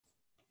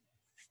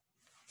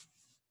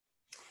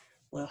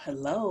Well,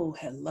 hello,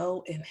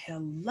 and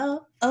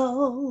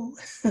hello.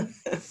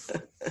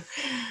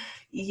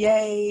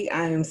 Yay,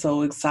 I am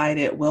so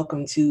excited.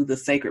 Welcome to the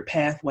Sacred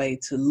Pathway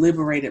to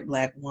Liberated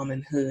Black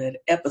Womanhood,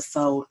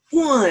 episode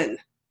 1.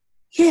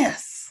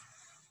 Yes,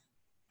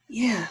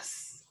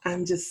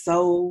 I'm just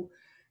so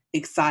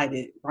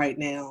excited right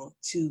now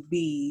to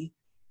be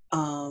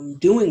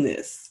doing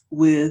this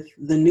with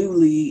the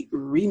newly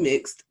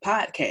remixed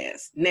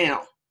podcast.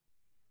 Now,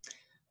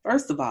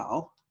 first of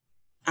all,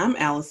 I'm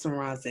Allison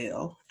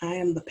Rozelle. I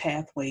am the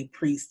Pathway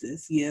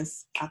Priestess.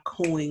 Yes, I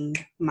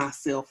coined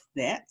myself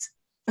that.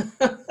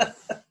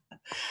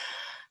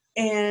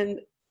 And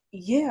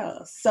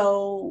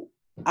so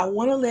I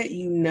want to let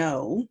you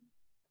know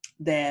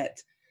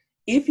that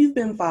if you've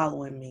been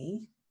following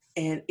me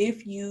and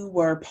if you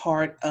were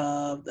part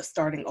of the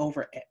Starting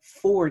Over at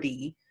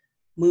 40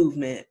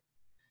 movement,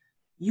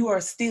 you are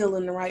still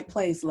in the right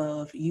place,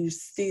 love. You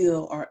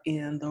still are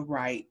in the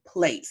right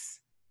place.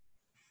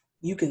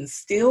 You can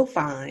still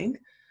find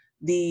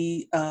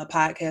the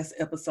podcast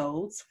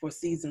episodes for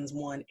seasons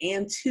 1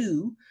 and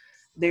 2.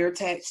 They're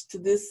attached to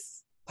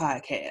this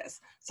podcast.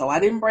 So I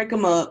didn't break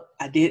them up.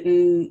 I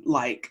didn't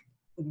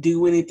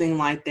do anything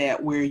like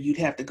that where you'd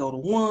have to go to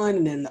one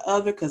and then the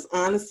other, because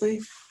honestly,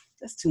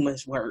 that's too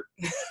much work.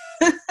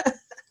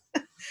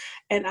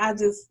 And I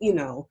just,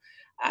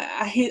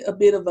 I hit a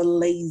bit of a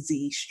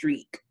lazy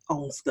streak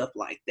on stuff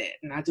like that.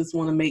 And I just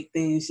want to make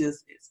things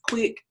just as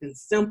quick and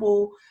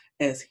simple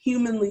as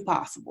humanly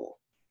possible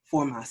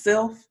for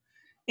myself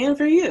and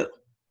for you.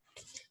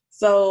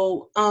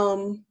 So,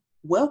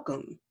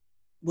 welcome.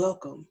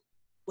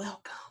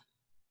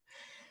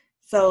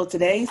 So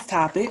today's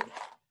topic,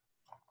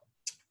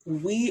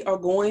 we are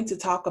going to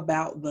talk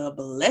about the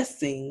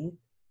blessing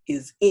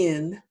is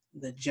in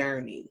the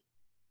journey.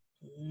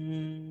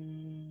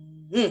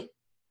 Mm-hmm.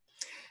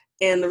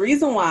 And the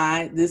reason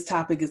why this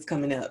topic is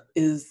coming up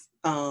is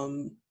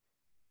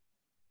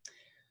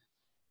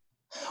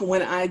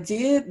when I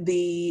did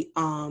the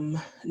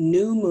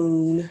new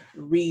moon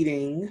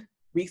reading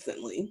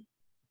recently,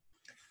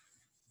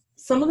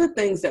 some of the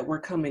things that were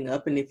coming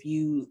up, and if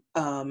you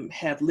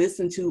have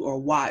listened to or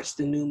watched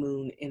the new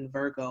moon in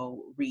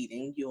Virgo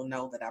reading, you'll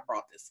know that I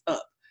brought this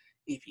up.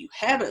 If you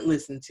haven't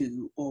listened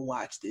to or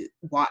watched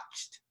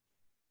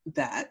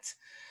that,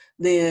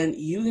 then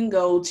you can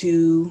go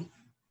to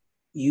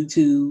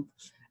YouTube,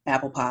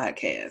 Apple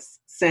Podcasts,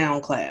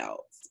 SoundCloud,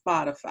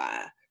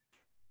 Spotify,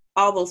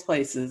 all those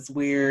places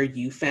where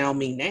you found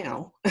me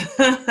now.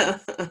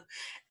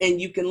 And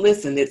you can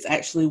listen. It's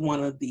actually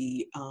one of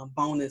the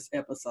bonus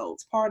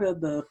episodes, part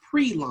of the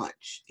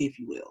pre-launch, if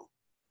you will.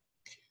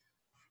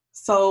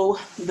 So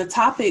the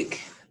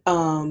topic,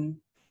 some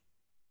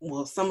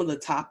of the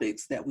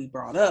topics that we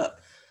brought up,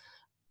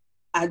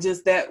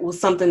 that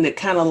was something that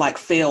kind of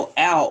fell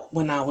out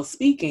when I was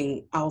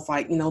speaking. I was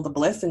like, the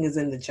blessing is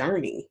in the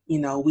journey.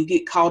 We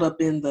get caught up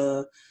in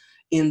the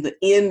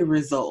end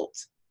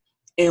result,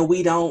 and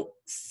we don't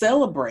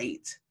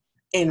celebrate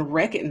and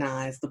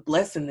recognize the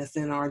blessing that's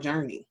in our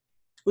journey,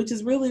 which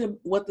is really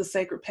what the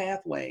Sacred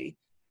Pathway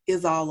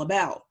is all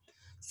about.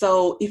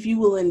 So if you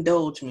will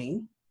indulge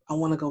me, I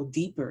want to go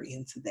deeper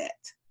into that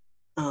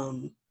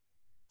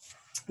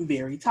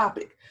very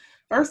topic.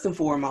 First and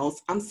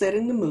foremost, I'm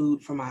setting the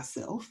mood for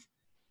myself.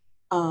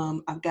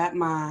 I've got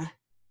my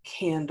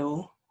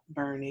candle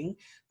burning.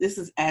 This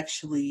is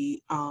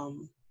actually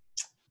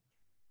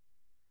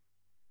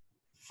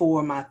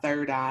for my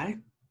third eye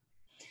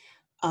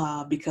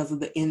because of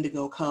the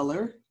indigo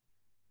color.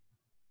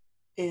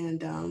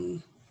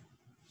 And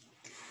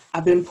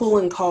I've been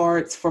pulling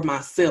cards for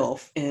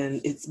myself,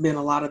 and it's been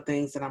a lot of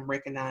things that I'm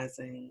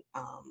recognizing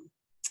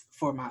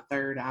for my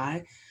third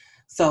eye.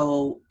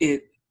 So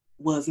it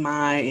was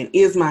and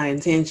is my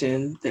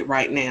intention that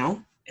right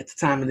now, at the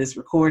time of this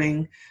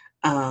recording,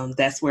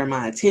 that's where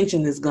my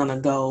attention is going to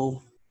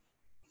go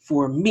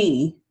for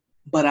me.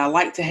 But I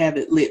like to have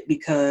it lit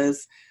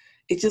because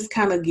it just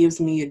kind of gives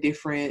me a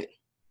different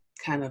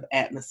kind of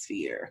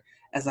atmosphere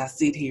as I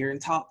sit here and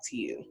talk to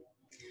you.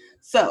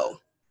 So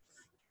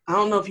I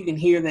don't know if you can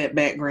hear that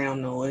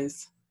background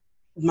noise.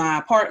 My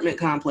apartment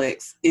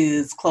complex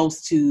is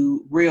close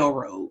to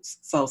railroads.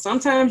 So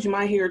sometimes you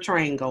might hear a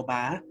train go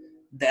by.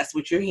 That's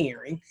what you're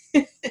hearing.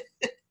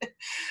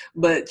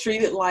 But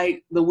treat it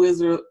like the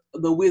wizard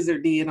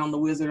did on The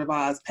Wizard of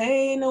Oz.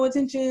 Pay no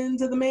attention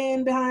to the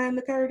man behind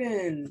the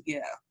curtain. Yeah,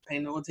 pay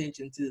no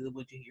attention to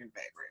what you hear in the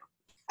background.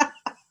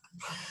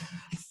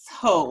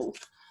 So,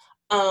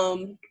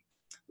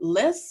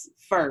 let's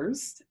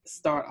first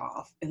start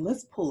off and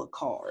let's pull a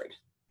card.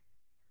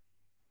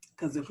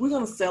 Because if we're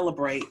going to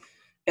celebrate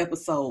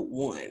episode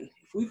 1,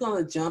 if we're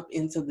going to jump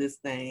into this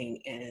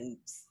thing and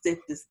set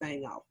this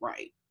thing off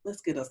right,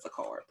 let's get us a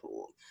card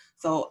pulled.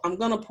 So I'm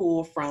going to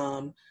pull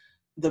from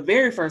the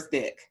very first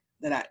deck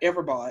that I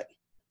ever bought,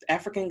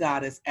 African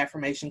Goddess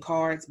Affirmation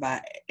Cards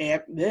by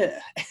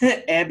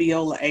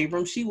Abiola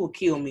Abrams. She will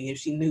kill me if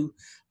she knew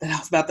that I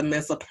was about to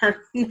mess up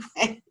her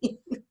name.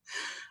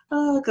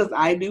 Because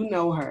I do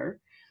know her.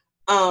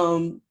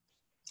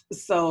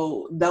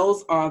 So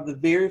those are the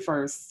very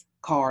first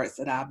cards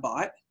that I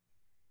bought,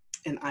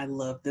 and I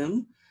love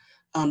them.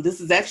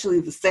 This is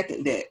actually the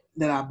second deck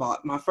that I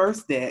bought. My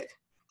first deck,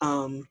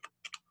 I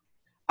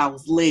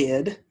was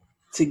led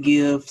to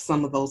give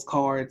some of those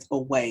cards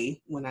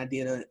away when I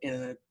did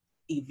an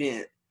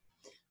event.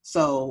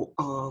 So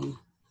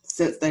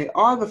since they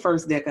are the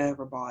first deck I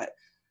ever bought,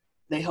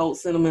 they hold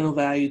sentimental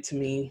value to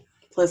me.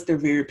 Plus, they're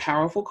very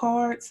powerful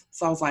cards.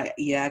 So I was like,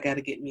 yeah, I got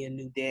to get me a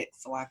new deck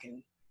so I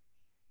can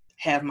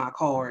have my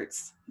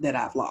cards that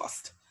I've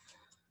lost.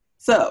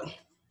 So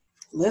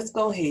let's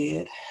go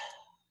ahead.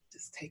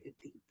 Just take a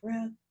deep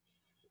breath.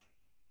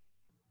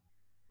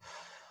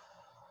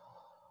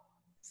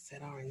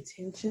 Set our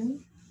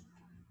intention.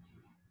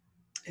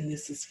 And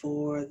this is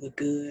for the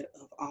good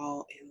of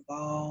all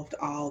involved,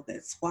 all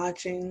that's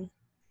watching.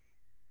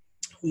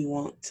 We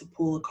want to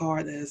pull a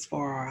card that is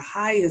for our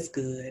highest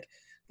good,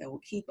 that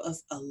will keep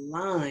us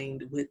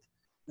aligned with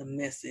the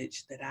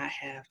message that I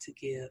have to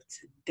give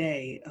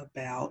today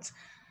about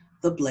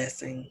the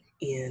blessing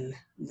in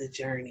the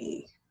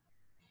journey.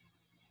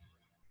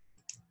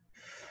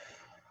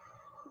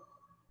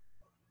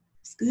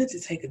 It's good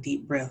to take a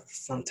deep breath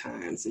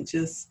sometimes and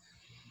just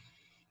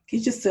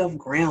get yourself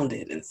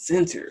grounded and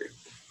centered.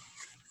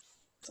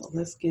 So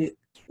let's get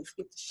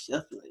the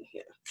shuffling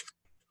here.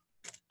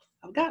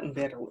 I've gotten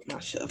better with my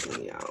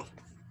shuffling, y'all.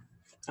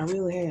 I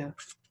really have.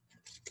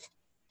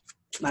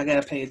 I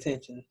gotta pay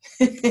attention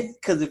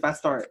because if I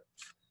start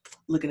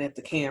looking at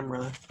the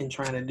camera and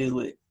trying to do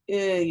it,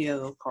 yeah,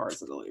 those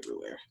cards will go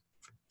everywhere.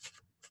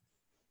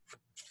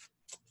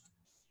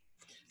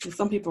 And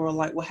some people are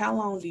like, well, how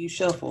long do you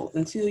shuffle?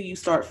 Until you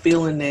start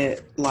feeling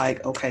that,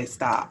 like, okay,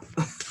 stop.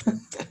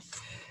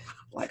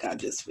 Like I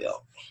just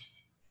felt.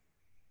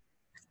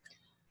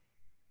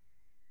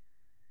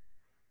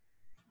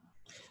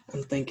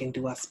 I'm thinking,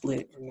 do I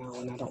split or no?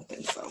 And I don't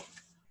think so.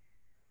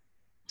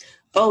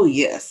 Oh,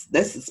 yes,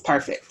 this is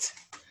perfect.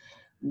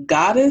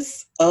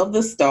 Goddess of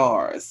the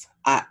stars,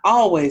 I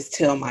always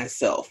tell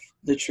myself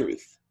the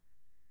truth.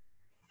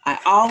 I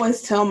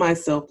always tell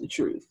myself the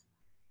truth.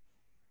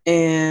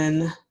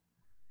 And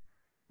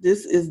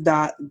this is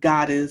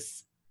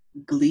Goddess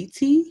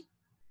Gliti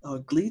or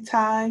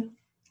Glitai.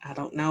 I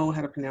don't know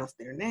how to pronounce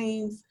their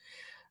names.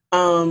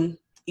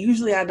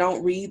 Usually I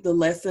don't read the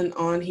lesson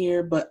on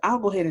here, but I'll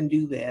go ahead and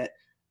do that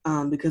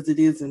because it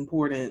is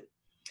important.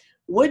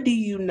 What do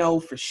you know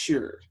for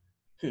sure?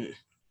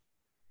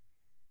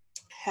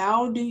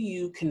 How do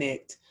you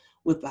connect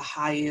with the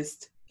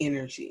highest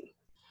energy?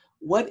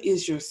 What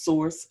is your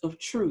source of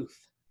truth?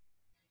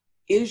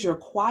 Is your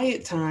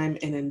quiet time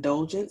an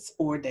indulgence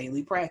or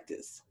daily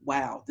practice?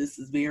 Wow, this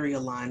is very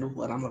aligned with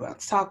what I'm about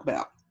to talk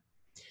about.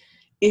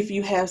 If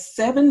you have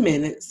 7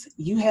 minutes,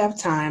 you have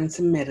time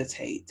to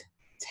meditate.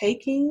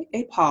 Taking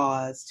a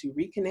pause to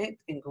reconnect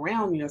and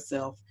ground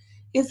yourself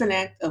is an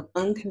act of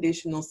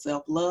unconditional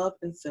self-love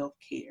and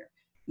self-care.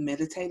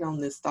 Meditate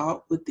on this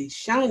thought with the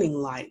shining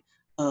light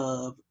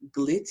of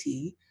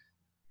Gliti,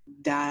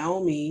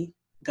 Daomi,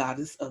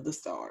 Goddess of the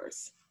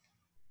Stars.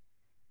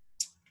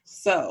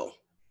 So,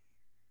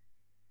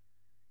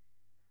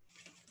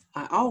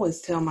 I always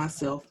tell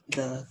myself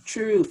the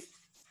truth.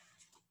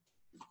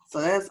 So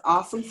that's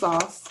awesome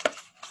sauce.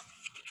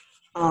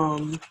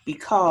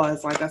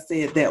 Because, like I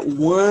said, that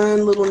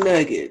one little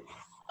nugget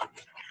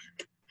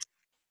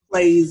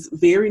plays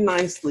very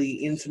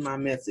nicely into my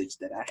message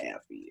that I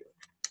have for you.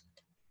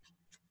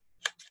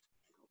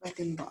 Back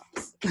in the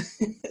box.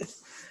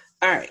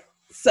 All right.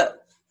 So,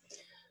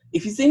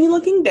 if you see me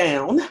looking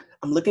down,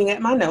 I'm looking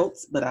at my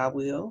notes, but I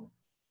will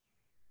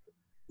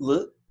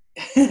look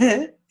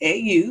at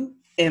you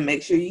and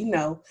make sure you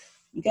know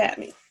you got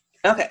me.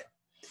 Okay.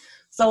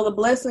 So the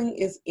blessing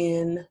is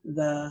in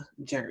the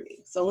journey.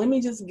 So let me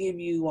just give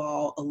you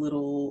all a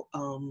little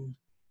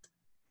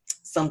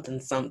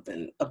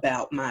something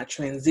about my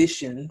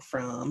transition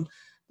from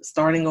the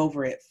starting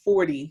over at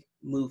 40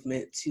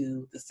 movement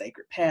to the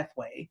Sacred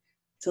Pathway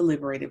to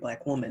Liberated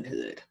Black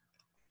Womanhood.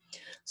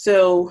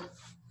 So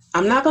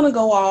I'm not going to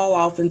go all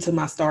off into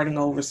my starting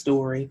over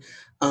story.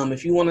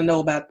 If you want to know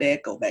about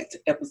that, go back to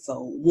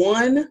episode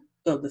 1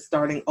 of the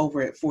Starting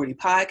Over at 40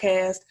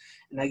 podcast,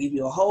 and I give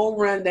you a whole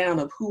rundown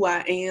of who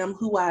I am,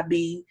 who I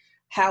be,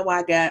 how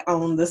I got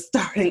on the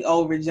starting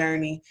over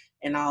journey,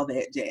 and all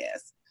that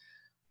jazz.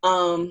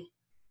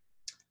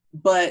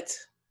 But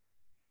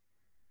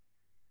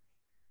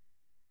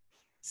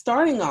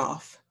starting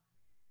off,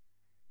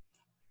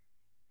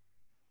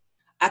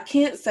 I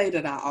can't say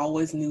that I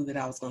always knew that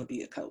I was going to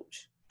be a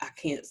coach. I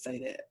can't say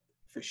that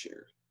for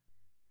sure.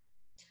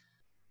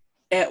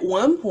 At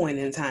one point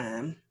in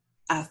time,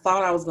 I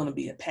thought I was going to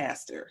be a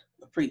pastor,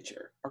 a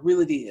preacher. I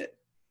really did.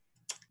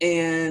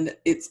 And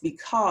it's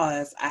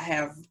because I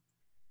have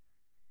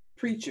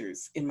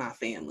preachers in my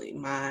family.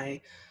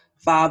 My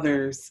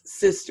father's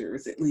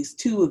sisters, at least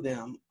 2 of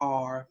them,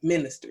 are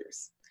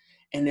ministers.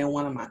 And then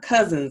one of my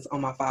cousins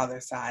on my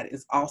father's side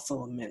is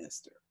also a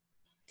minister.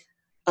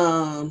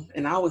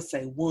 And I would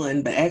say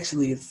one, but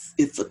actually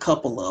it's a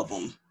couple of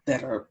them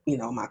that are,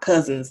 my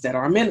cousins that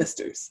are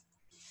ministers.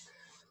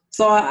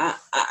 So I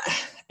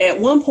At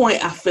one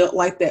point, I felt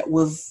like that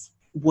was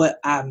what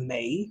I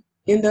may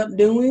end up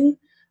doing.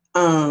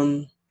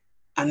 I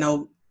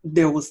know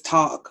there was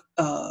talk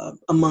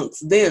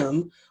amongst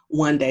them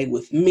one day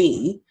with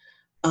me,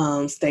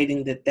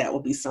 stating that that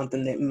would be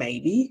something that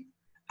maybe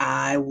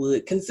I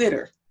would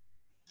consider.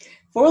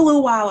 For a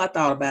little while, I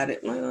thought about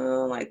it,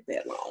 well, like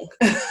that long.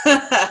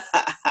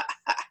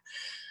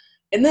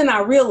 And then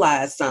I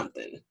realized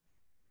something.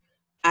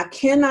 I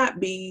cannot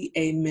be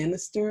a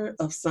minister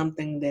of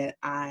something that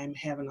I'm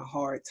having a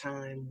hard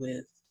time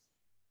with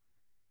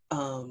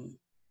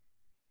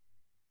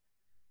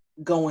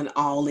going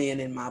all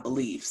in my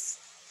beliefs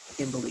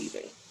in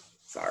believing.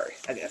 Sorry,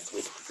 I got to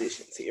switch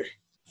positions here.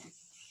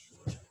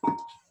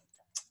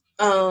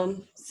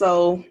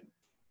 So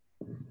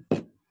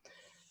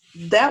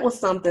that was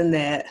something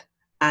that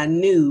I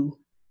knew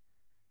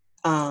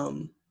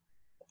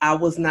I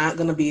was not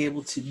going to be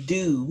able to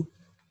do.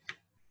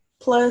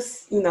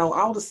 Plus,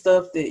 all the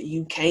stuff that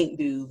you can't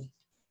do,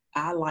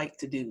 I like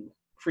to do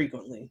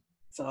frequently.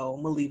 So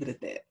I'm going to leave it at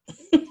that.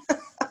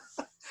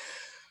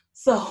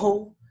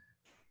 So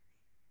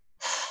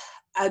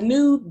I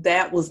knew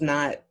that was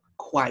not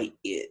quite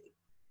it.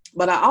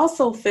 But I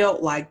also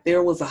felt like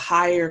there was a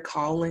higher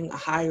calling, a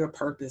higher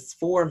purpose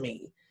for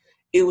me.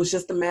 It was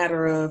just a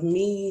matter of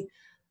me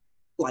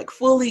like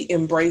fully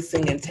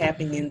embracing and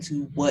tapping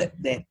into what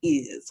that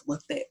is,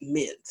 what that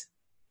meant.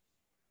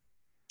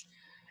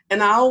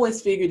 And I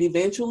always figured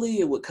eventually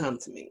it would come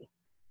to me.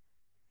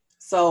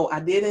 So I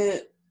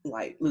didn't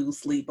like lose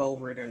sleep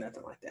over it or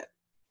nothing like that.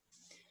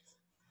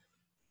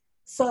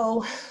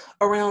 So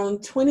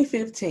around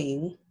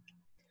 2015,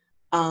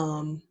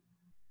 I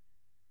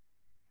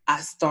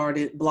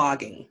started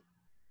blogging.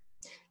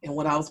 And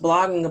what I was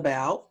blogging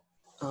about,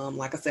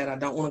 like I said, I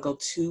don't want to go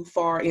too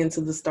far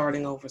into the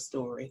starting over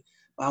story,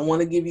 but I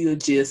want to give you a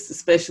gist,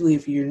 especially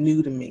if you're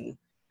new to me.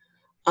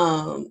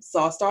 So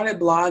I started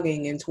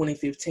blogging in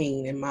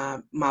 2015, and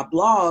my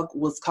blog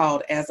was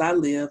called As I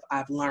Live,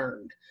 I've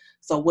Learned.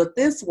 So what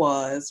this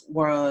was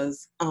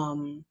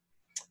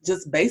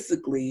just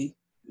basically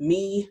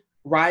me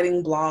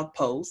writing blog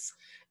posts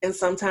and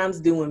sometimes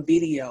doing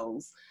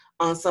videos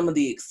on some of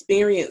the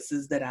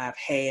experiences that I've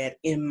had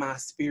in my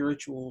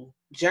spiritual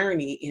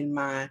journey, in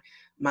my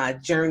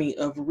journey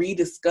of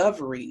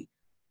rediscovery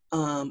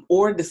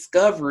or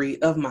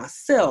discovery of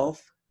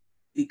myself,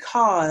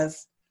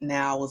 because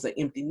now I was an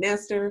empty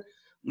nester,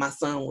 my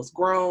son was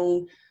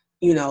grown,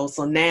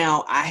 so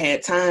now I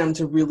had time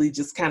to really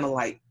just kind of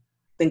like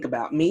think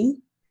about me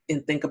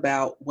and think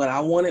about what I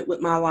wanted with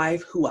my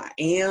life, who I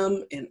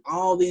am, and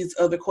all these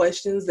other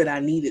questions that I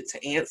needed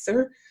to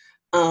answer.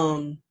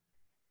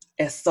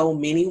 As so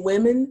many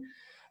women,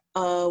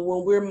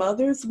 when we're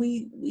mothers,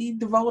 we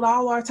devote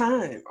all our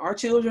time. Our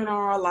children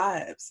are our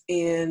lives,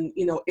 and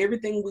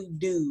everything we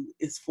do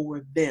is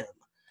for them.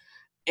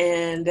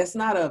 And that's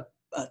not a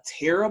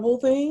terrible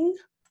thing.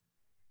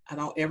 I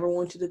don't ever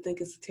want you to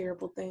think it's a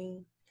terrible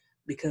thing,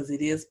 because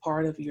it is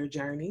part of your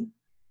journey.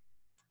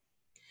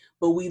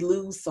 But we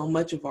lose so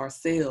much of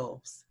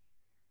ourselves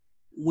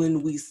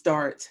when we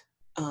start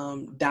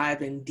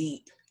diving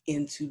deep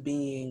into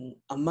being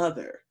a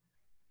mother.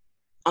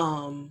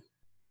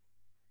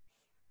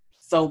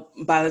 So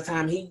by the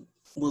time he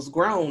was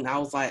grown, I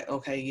was like,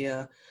 okay,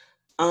 yeah,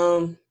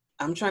 I'm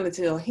trying to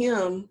tell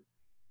him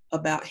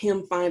about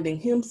him finding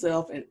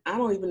himself, and I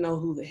don't even know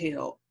who the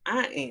hell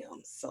I am.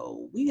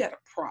 So we got a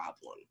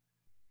problem.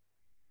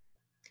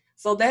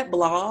 So that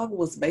blog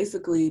was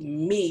basically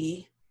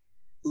me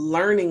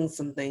learning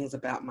some things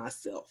about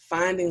myself,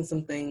 finding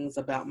some things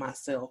about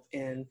myself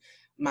and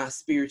my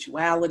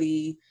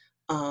spirituality,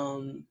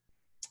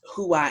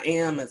 who I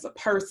am as a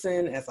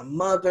person, as a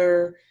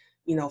mother,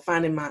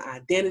 finding my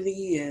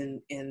identity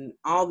and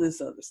all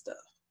this other stuff.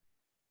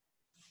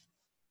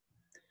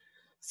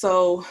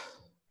 So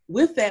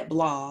with that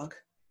blog,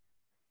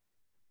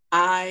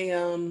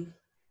 I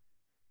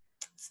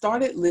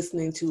started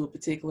listening to a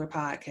particular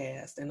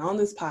podcast. And on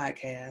this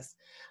podcast,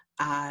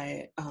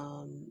 I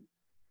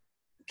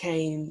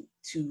came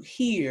to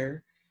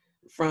hear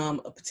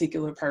from a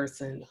particular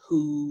person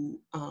who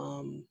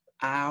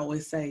I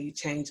always say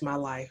changed my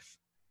life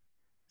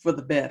for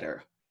the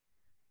better.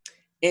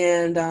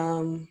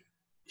 And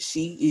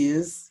she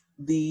is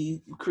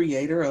the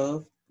creator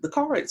of the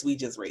cards we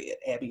just read,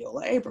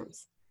 Abiola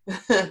Abrams.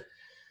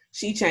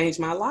 She changed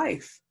my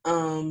life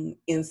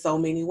in so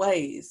many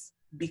ways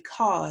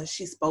because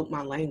she spoke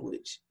my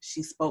language.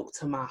 She spoke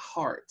to my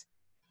heart.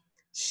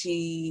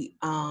 She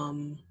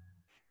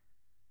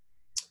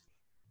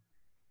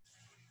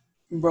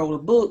wrote a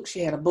book.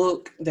 She had a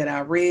book that I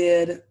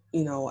read.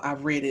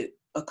 I've read it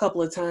a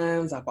couple of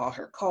times. I bought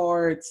her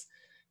cards.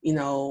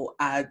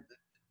 I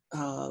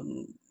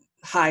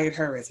hired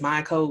her as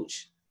my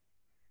coach.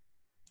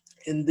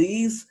 And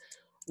these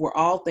were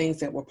all things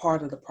that were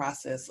part of the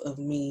process of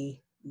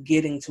me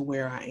getting to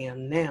where I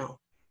am now.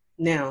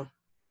 Now,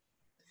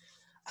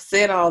 I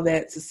said all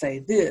that to say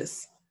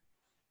this.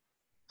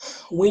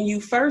 When you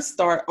first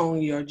start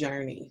on your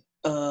journey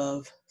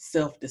of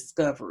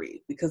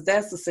self-discovery, because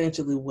that's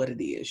essentially what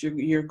it is.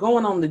 You're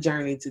going on the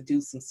journey to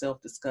do some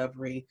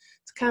self-discovery,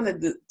 to kind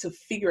of to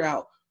figure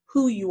out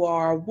who you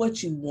are,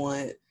 what you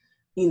want,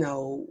 you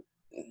know,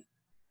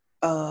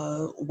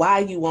 why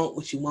you want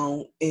what you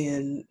want,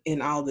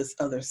 and all this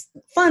other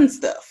fun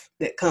stuff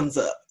that comes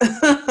up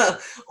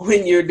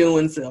when you're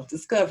doing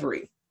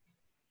self-discovery.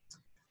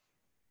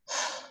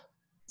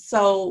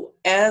 So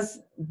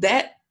as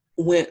that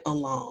went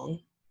along,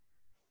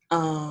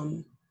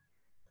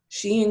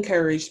 she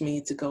encouraged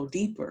me to go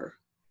deeper.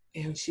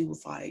 And she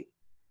was like,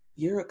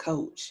 you're a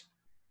coach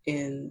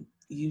and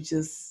you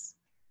just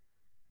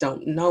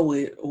don't know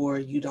it, or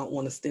you don't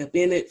want to step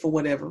in it for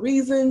whatever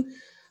reason,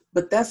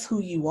 but that's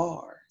who you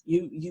are.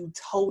 You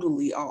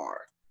totally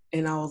are.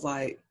 And I was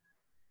like,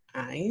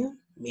 I am?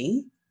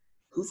 Me?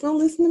 Who's going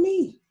to listen to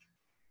me?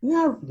 You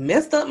know how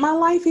messed up my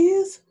life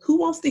is? Who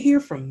wants to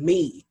hear from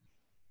me?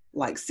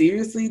 Like,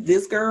 seriously,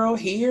 this girl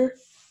here?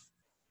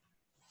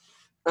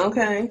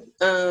 Okay.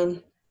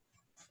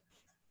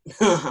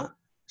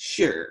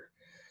 Sure.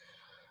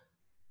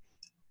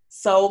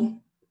 So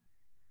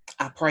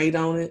I prayed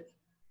on it,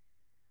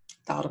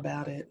 thought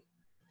about it.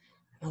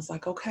 And I was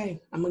like,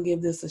 okay, I'm going to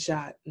give this a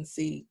shot and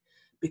see.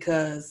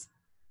 Because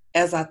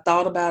as I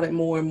thought about it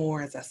more and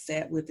more, as I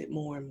sat with it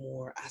more and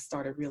more, I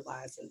started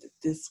realizing that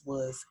this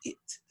was it.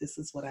 This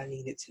is what I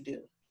needed to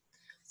do.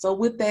 So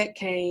with that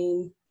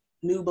came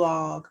new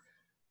blog,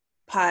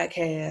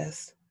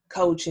 podcast,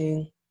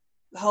 coaching,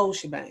 the whole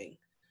shebang.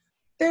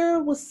 There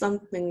was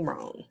something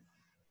wrong.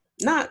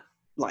 Not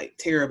like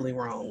terribly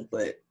wrong,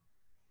 but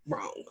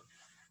wrong.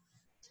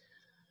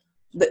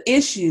 The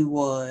issue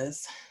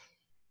was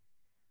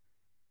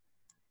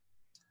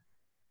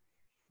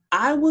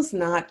I was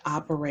not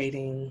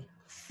operating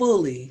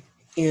fully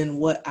in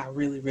what I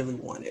really, really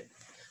wanted.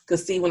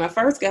 Because see, when I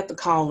first got the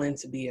call in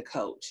to be a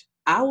coach,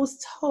 I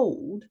was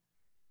told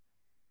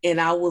and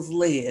I was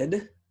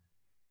led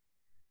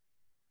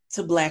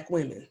to Black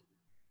women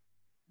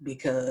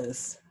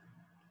because,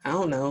 I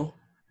don't know,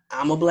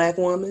 I'm a Black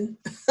woman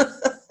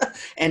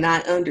and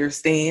I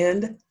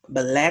understand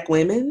Black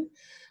women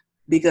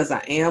because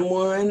I am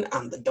one.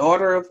 I'm the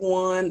daughter of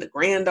one, the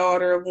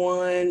granddaughter of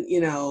one, you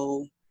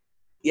know,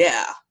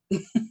 yeah.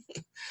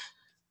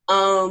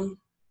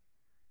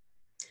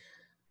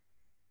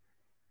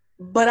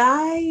 But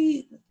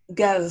I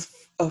got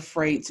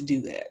afraid to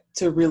do that,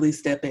 to really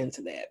step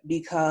into that,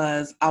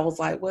 because I was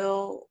like,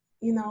 well,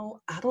 you know,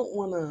 I don't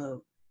want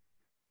to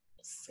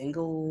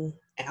single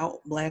out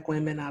Black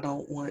women. I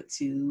don't want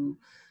to,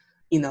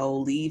 you know,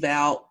 leave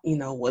out, you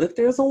know, what if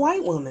there's a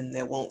white woman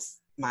that wants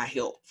my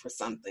help for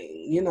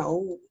something? You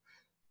know,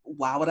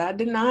 why would I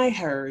deny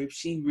her if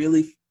she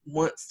really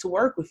wants to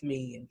work with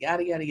me, and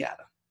yada, yada,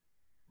 yada.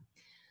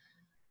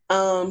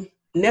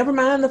 Never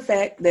mind the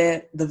fact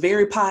that the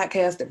very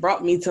podcast that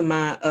brought me to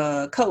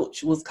my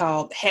coach was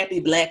called Happy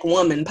Black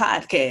Woman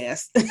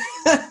Podcast.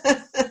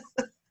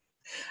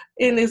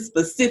 And it's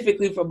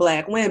specifically for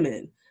Black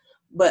women.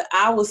 But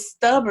I was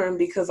stubborn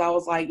because I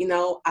was like, you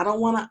know, I don't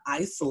want to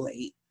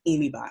isolate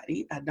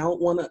anybody. I don't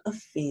want to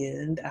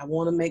offend. I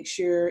want to make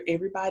sure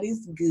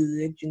everybody's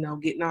good, you know,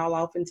 getting all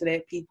off into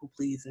that people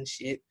pleasing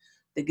shit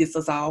that gets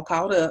us all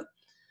caught up.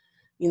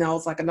 You know,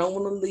 it's like, I don't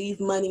want to leave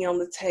money on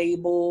the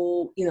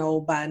table, you know,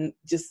 by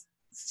just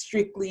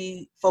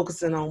strictly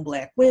focusing on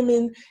Black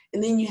women.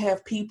 And then you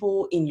have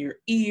people in your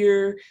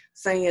ear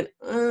saying,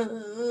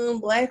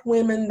 Black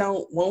women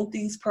don't want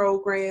these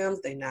programs.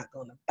 They're not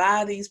going to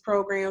buy these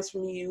programs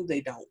from you.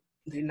 They're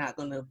not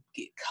going to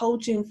get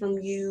coaching from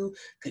you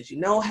because you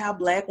know how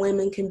Black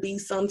women can be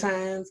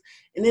sometimes.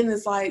 And then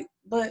it's like,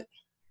 but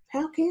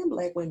how can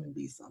Black women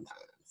be sometimes?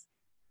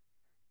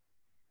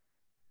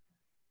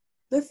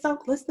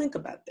 Let's think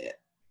about that.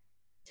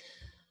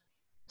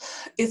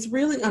 It's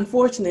really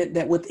unfortunate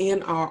that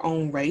within our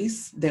own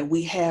race that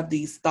we have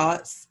these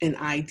thoughts and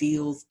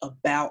ideals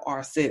about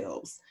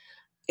ourselves.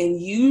 And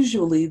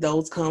usually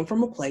those come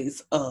from a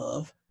place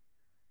of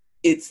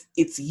it's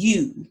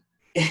you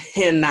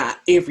and not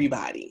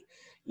everybody,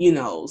 you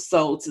know.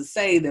 So to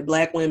say that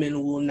Black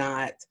women will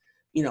not,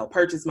 you know,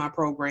 purchase my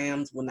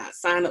programs, will not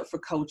sign up for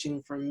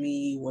coaching from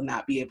me, will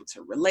not be able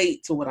to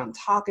relate to what I'm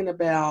talking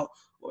about,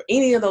 or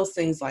any of those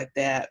things like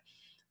that,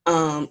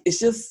 it's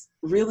just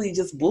really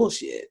just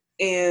bullshit.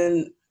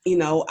 And, you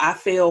know, I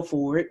fell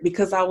for it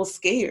because I was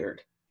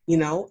scared, you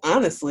know,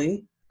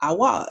 honestly, I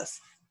was.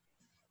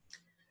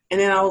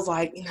 And then I was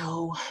like, you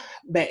know,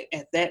 back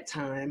at that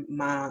time,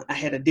 I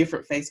had a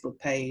different Facebook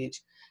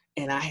page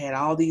and I had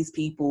all these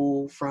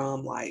people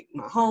from like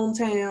my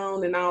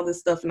hometown and all this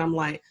stuff. And I'm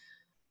like,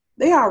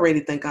 they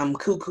already think I'm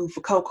cuckoo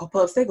for Cocoa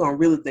Puffs. They're going to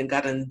really think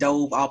I done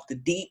dove off the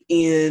deep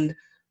end,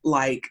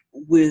 like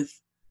with,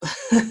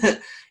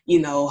 you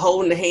know,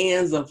 holding the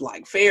hands of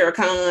like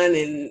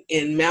Farrakhan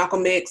and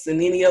Malcolm X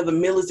and any other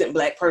militant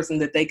Black person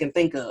that they can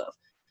think of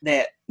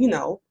that, you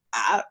know,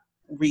 I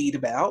read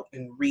about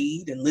and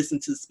read and listen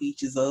to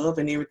speeches of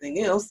and everything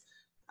else.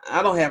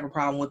 I don't have a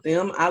problem with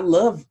them. I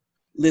love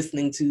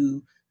listening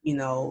to, you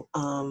know,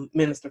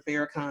 Minister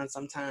Farrakhan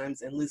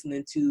sometimes and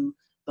listening to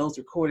those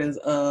recordings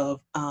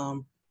of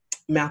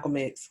Malcolm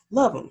X.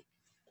 Love them.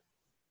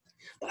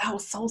 But I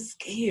was so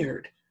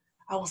scared.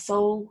 I was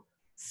so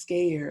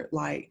scared.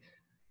 Like,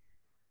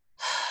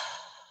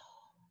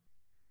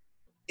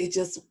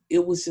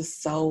 it was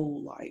just so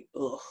like,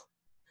 ugh.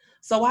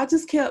 So I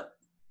just kept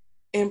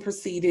and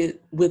proceeded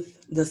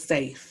with the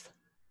safe.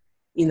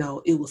 You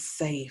know, it was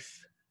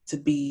safe to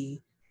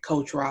be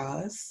Coach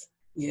Roz.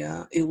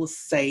 Yeah, it was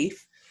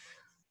safe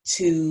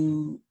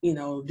to, you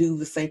know, do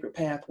the sacred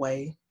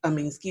pathway.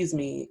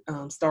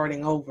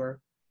 Starting over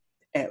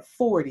at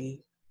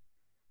 40.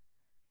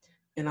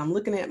 And I'm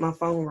looking at my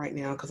phone right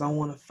now because I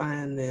want to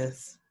find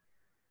this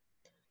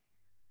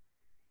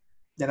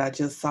that I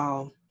just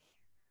saw.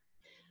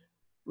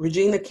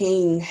 Regina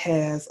King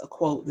has a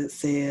quote that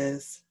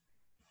says,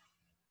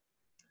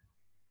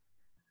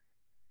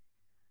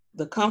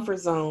 "The comfort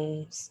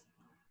zones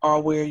are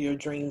where your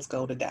dreams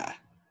go to die."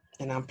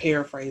 And I'm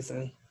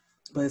paraphrasing,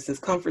 but it says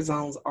comfort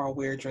zones are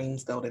where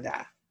dreams go to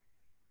die.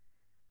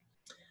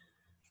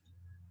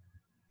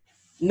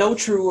 No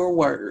truer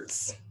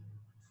words,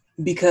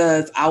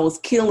 because I was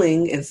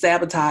killing and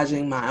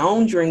sabotaging my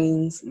own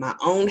dreams, my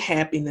own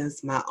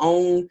happiness, my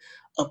own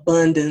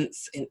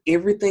abundance, and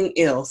everything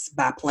else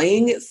by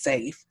playing it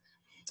safe,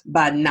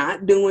 by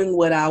not doing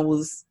what I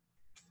was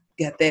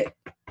got that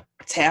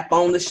tap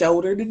on the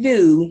shoulder to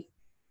do,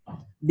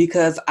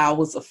 because I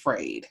was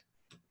afraid.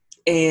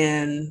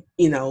 And,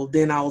 you know,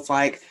 then I was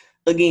like,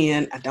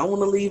 again, I don't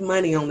want to leave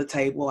money on the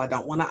table. I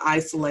don't want to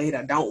isolate.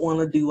 I don't want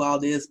to do all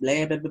this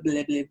blah, blah, blah,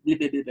 blah, blah, blah,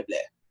 blah, blah, blah,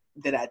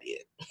 that I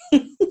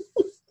did.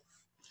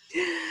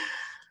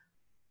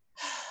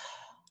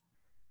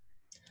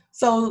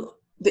 So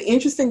the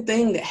interesting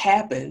thing that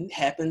happened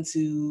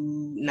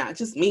to not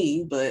just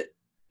me, but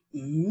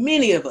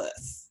many of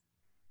us,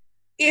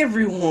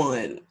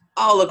 everyone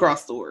all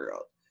across the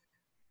world,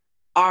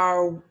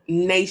 our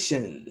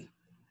nation,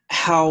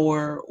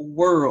 our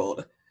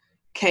world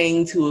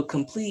came to a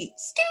complete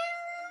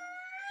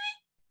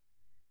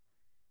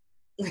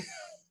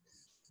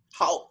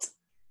halt.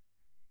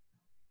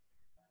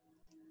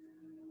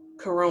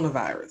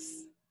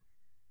 Coronavirus.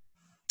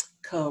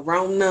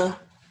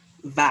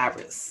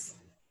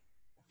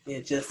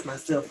 Adjust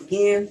myself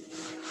again,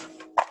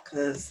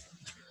 because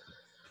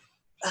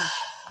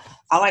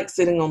I like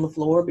sitting on the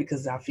floor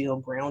because I feel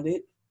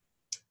grounded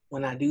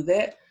when I do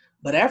that.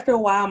 But after a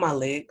while, my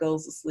leg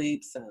goes to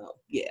sleep. So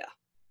yeah,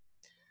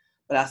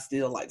 but I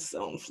still like to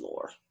sit on the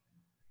floor.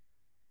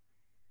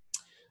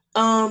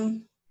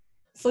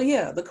 So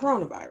yeah, the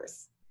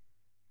coronavirus.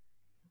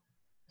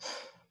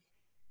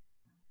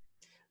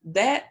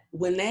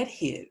 When that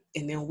hit,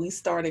 and then we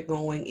started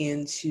going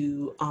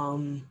into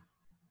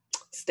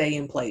stay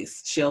in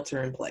place,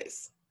 shelter in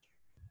place,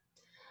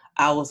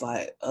 I was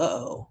like,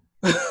 uh-oh.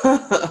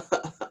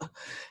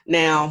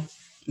 Now,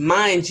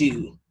 mind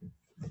you,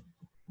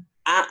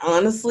 I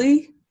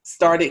honestly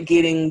started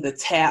getting the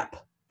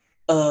tap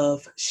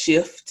of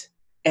shift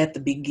at the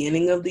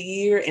beginning of the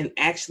year. And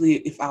actually,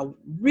 if I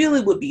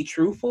really would be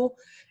truthful,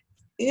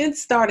 it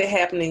started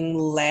happening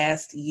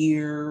last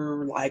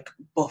year, like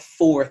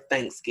before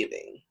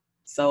Thanksgiving.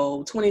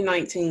 So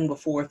 2019,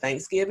 before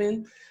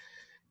Thanksgiving,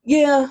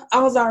 yeah,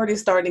 I was already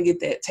starting to get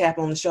that tap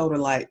on the shoulder,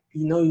 like,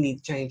 you know, you need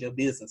to change your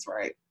business,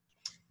 right?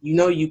 You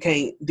know, you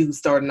can't do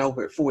starting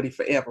over at 40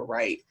 forever,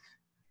 right?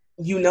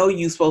 You know,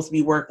 you're supposed to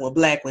be working with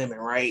Black women,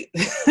 right?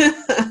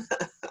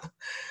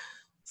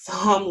 So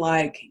I'm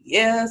like,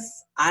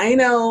 yes, I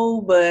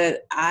know,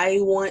 but I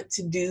want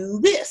to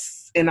do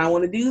this and I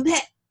want to do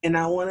that. And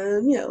I want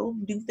to, you know,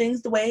 do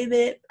things the way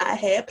that I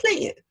had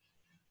planned.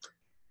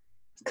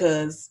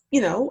 Because, you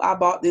know, I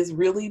bought this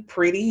really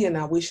pretty, and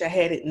I wish I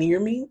had it near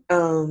me,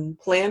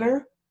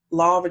 planner,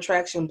 Law of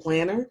Attraction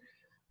planner,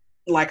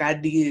 like I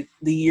did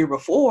the year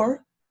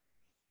before.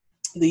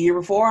 The year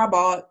before I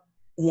bought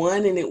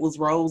one, and it was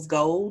rose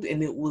gold,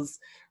 and it was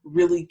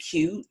really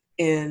cute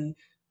and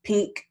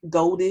pink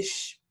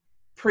goldish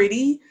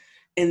pretty.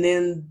 And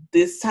then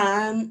this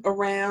time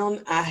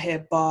around, I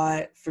had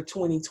bought for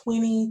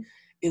 2020,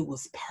 it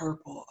was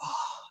purple.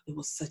 Oh, it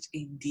was such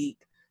a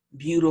deep,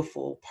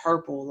 beautiful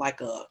purple,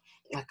 like a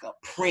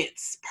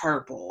Prince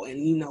purple. And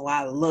you know,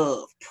 I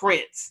love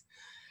Prince.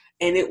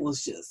 And it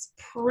was just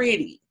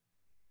pretty.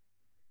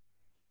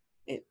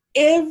 And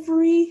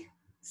every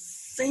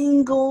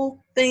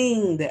single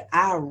thing that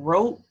I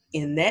wrote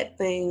in that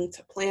thing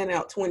to plan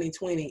out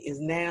 2020 is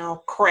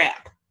now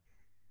crap.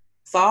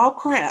 It's all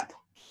crap.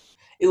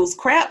 It was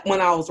crap when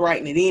I was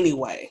writing it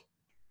anyway,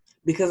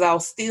 because I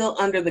was still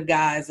under the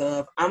guise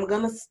of, I'm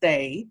going to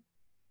stay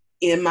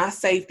in my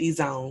safety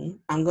zone.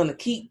 I'm going to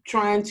keep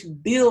trying to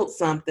build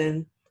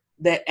something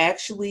that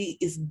actually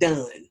is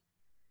done.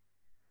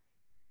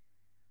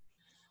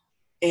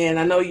 And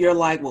I know you're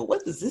like, well,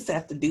 what does this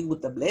have to do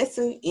with the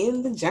blessing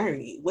in the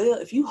journey?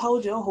 Well, if you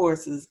hold your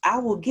horses, I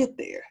will get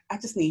there. I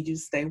just need you to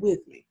stay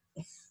with me.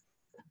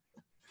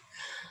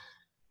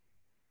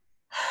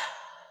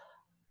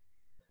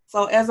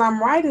 So as I'm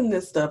writing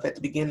this stuff at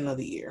the beginning of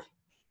the year,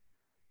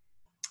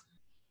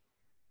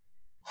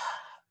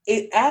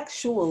 it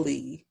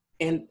actually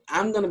And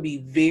I'm going to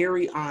be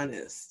very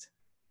honest.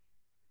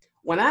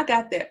 When I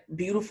got that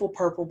beautiful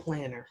purple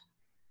planner,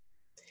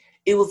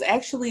 it was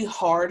actually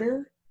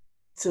harder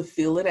to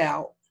fill it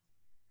out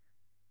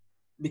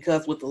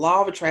because with the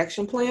Law of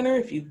Attraction planner,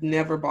 if you've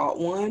never bought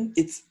one,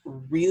 it's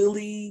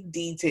really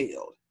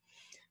detailed.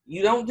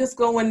 You don't just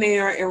go in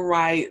there and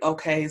write,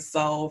 okay,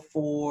 so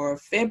for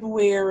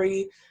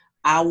February,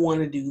 I want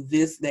to do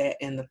this, that,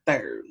 and the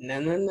third. No,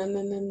 no, no,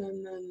 no, no, no,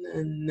 no,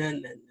 no, no, no,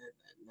 no.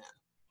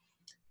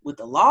 With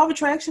the Law of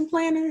Attraction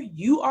planner,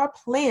 you are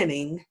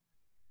planning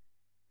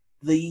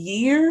the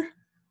year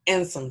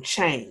and some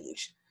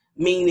change.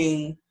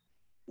 Meaning,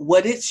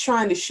 what it's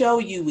trying to show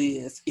you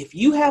is if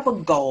you have a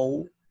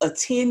goal, a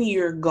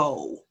 10-year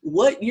goal,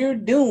 what you're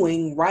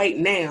doing right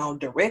now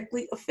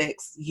directly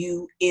affects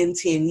you in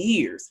 10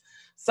 years.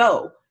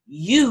 So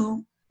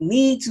you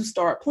need to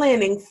start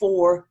planning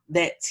for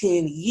that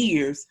 10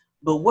 years.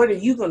 But what are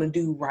you going to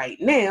do right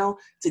now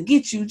to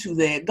get you to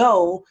that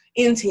goal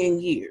in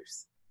 10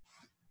 years?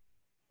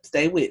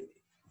 Stay with me.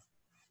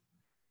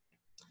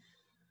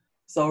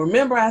 So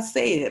remember I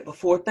said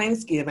before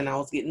Thanksgiving, I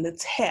was getting the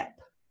tap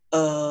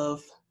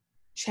of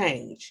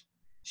change,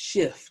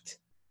 shift,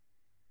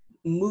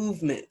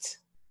 movement.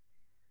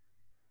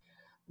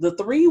 The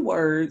 3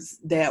 words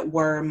that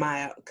were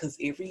because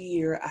every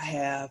year I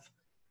have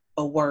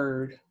a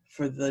word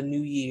for the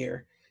new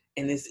year,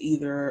 and it's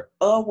either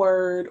a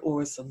word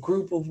or it's a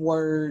group of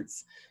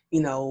words.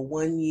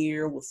 One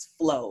year was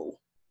flow.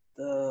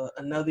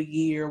 Another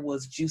year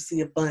was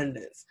juicy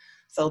abundance.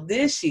 So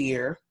this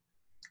year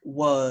it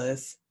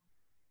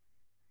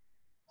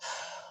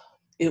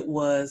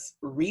was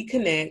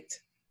reconnect,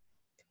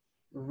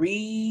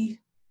 rebirth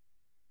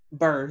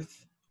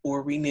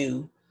or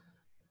renew,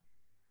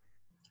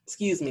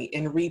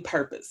 and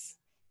repurpose.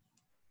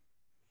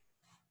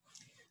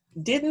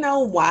 Didn't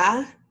know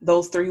why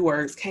those 3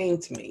 words came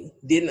to me.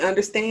 Didn't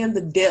understand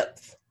the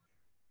depth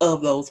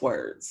of those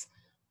words.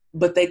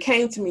 But they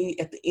came to me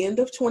at the end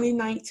of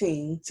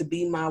 2019 to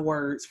be my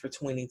words for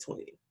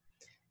 2020.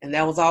 And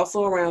that was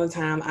also around the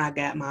time I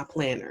got my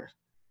planner.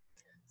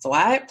 So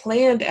I had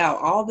planned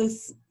out all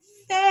this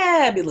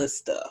fabulous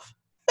stuff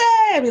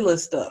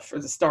for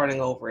the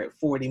starting over at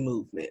 40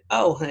 movement.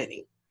 Oh,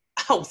 honey,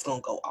 I was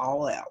going to go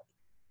all out.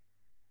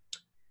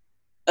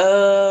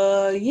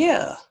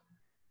 Yeah.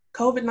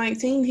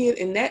 COVID-19 hit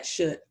and that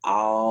shut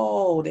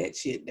all that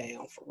shit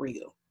down for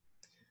real.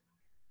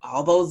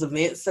 All those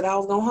events that I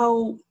was going to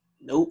hold,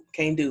 nope,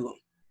 can't do them.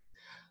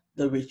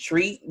 The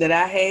retreat that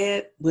I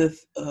had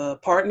with a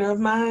partner of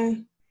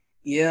mine,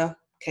 yeah,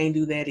 can't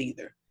do that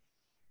either.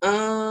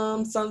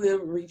 Some of the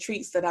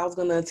retreats that I was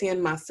going to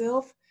attend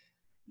myself,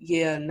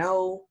 yeah,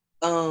 no,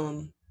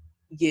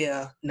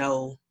 yeah,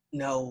 no,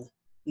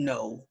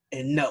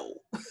 and no.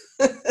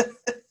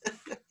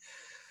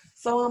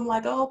 So I'm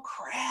like, oh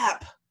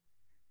crap.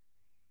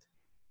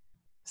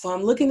 So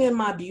I'm looking at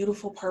my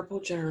beautiful purple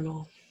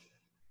journal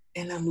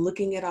and I'm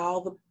looking at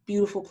all the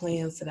beautiful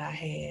plans that I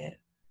had.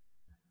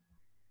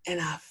 And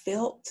I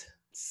felt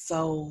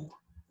so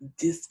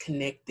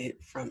disconnected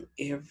from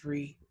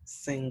every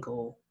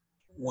single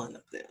one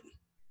of them.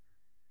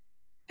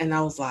 And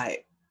I was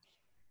like,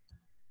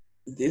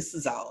 this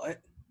is odd.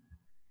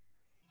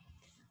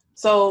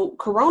 So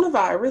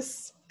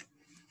coronavirus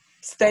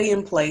stay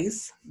in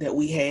place that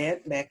we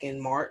had back in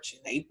March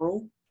and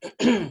April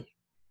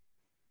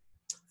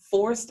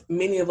forced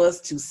many of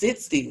us to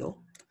sit still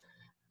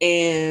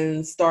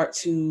and start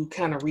to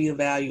kind of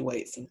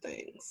reevaluate some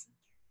things.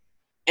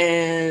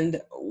 And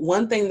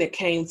one thing that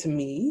came to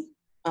me,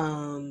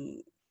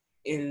 and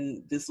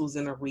this was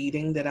in a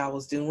reading that I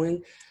was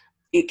doing,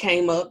 it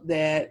came up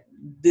that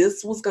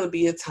this was going to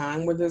be a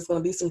time where there's going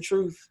to be some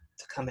truth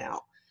to come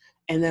out.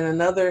 And then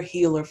another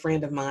healer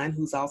friend of mine,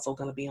 who's also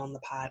going to be on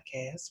the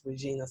podcast,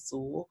 Regina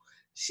Sewell,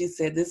 she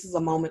said, this is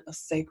a moment of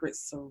sacred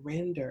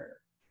surrender.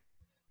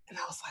 And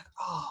I was like,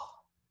 oh,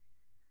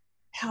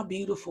 how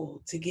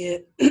beautiful to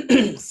get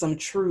some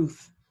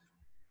truth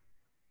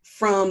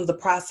from the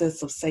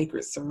process of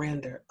sacred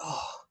surrender.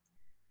 Oh,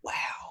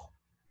 wow.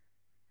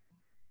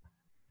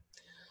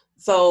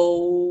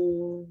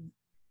 So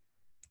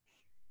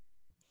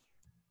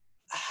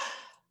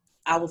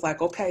I was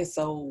like, okay,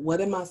 so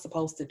what am I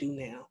supposed to do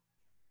now?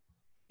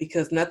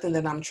 Because nothing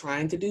that I'm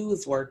trying to do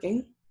is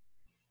working.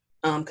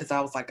 Because I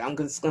was like, I'm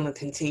just going to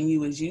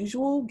continue as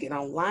usual, get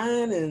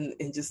online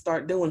and just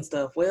start doing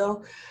stuff.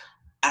 Well,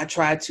 I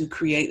tried to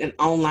create an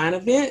online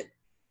event.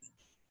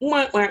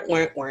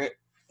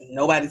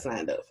 Nobody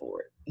signed up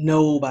for it.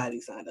 Nobody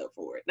signed up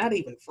for it. Not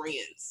even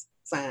friends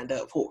signed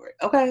up for it.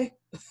 Okay.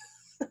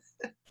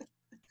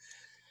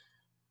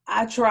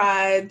 I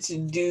tried to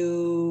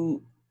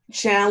do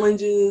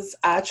challenges.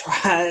 I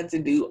tried to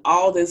do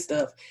all this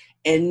stuff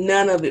and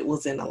none of it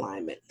was in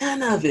alignment.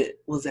 None of it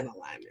was in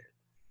alignment.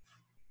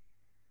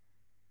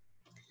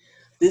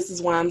 This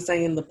is why I'm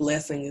saying the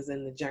blessing is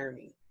in the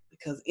journey,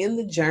 because in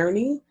the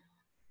journey,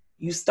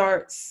 you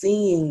start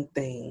seeing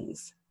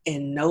things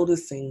and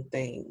noticing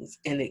things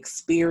and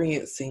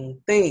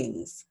experiencing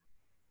things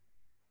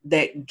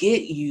that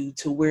get you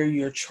to where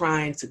you're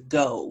trying to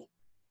go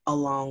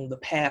along the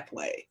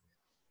pathway.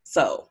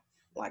 So,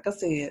 like I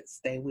said,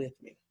 stay with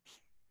me.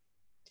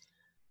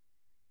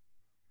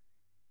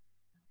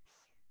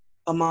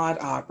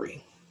 Ahmaud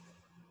Arbery.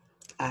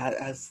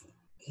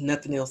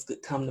 Nothing else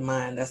could come to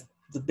mind. That's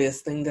the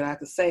best thing that I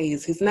could say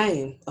is his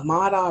name,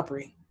 Ahmaud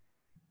Arbery.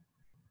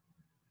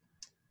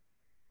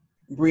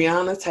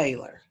 Breonna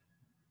Taylor.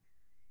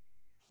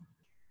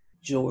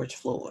 George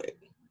Floyd.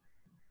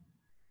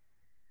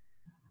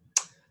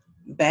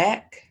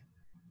 Back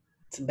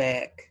to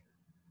back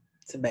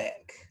to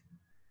back.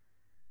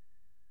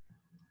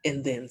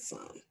 And then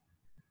some.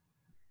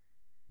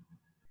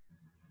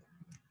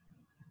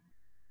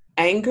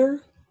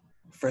 Anger,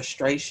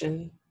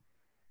 frustration,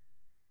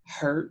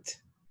 hurt,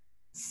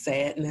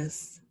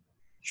 sadness,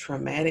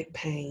 traumatic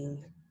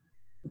pain,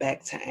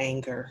 back to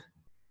anger,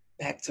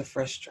 back to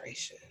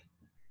frustration,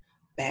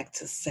 back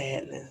to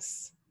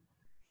sadness,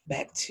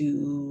 back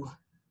to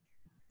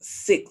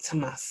sick to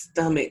my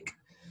stomach.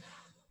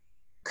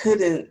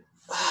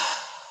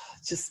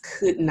 Just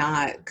could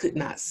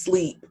not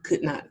sleep,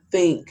 could not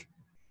think,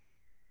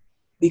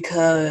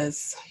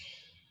 because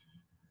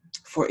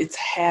for it to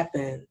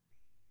happen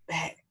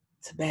back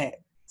to back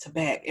to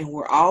back, and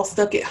we're all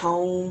stuck at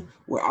home,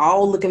 we're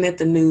all looking at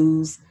the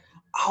news,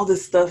 all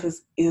this stuff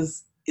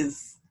is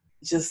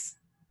just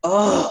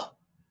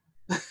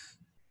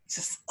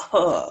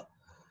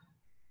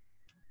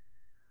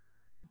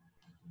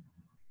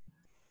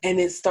and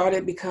it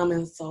started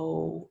becoming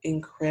so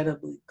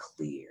incredibly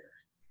clear.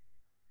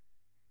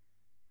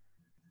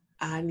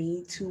 I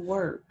need to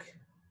work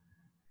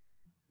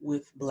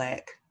with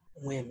Black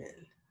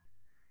women.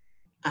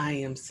 I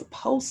am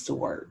supposed to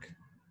work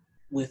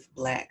with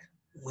Black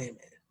women.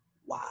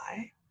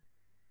 Why?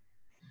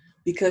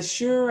 Because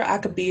sure, I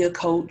could be a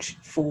coach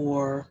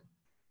for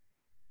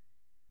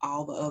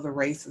all the other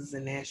races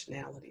and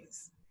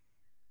nationalities.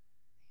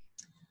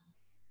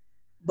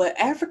 But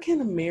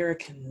African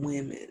American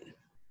women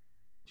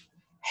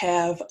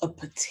have a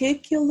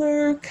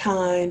particular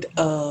kind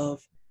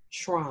of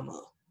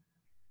trauma,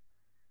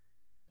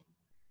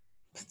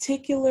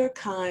 particular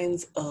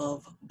kinds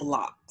of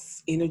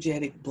blocks,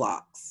 energetic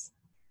blocks,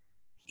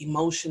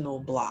 emotional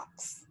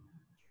blocks,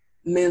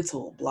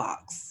 mental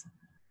blocks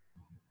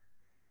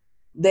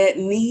that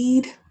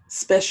need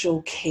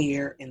special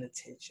care and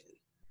attention.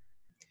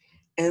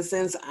 And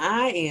since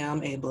I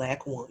am a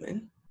Black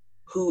woman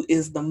who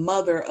is the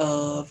mother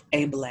of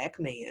a Black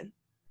man,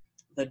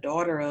 the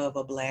daughter of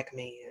a Black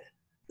man,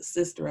 the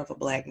sister of a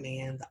Black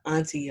man, the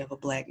auntie of a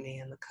Black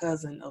man, the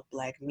cousin of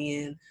Black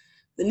men,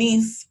 the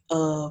niece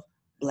of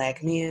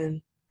Black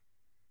men.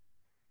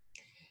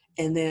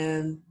 And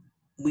then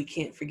we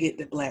can't forget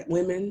that Black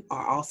women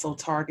are also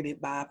targeted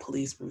by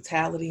police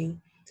brutality.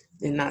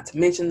 And not to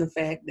mention the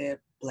fact that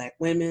Black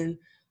women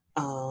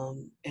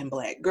and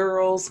Black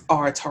girls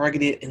are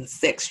targeted in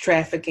sex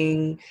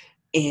trafficking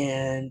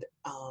and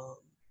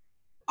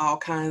all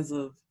kinds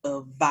of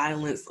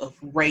violence, of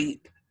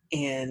rape,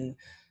 and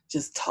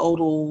just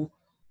total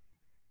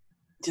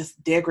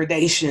just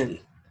degradation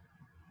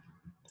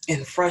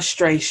and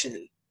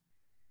frustration.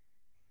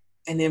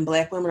 And then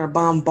Black women are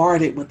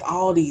bombarded with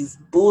all these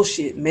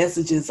bullshit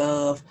messages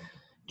of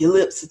your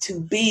lips are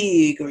too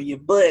big, or your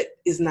butt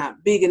is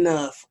not big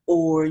enough,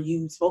 or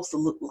you're supposed to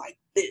look like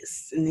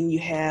this. And then you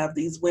have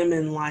these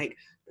women like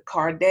the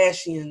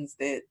Kardashians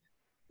that,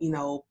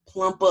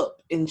 plump up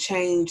and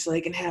change so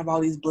they can have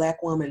all these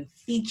Black woman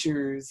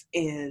features.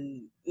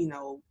 And,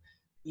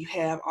 you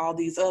have all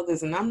these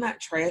others. And I'm not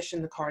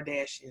trashing the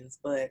Kardashians,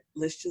 but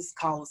let's just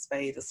call a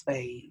spade a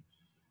spade.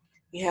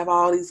 You have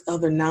all these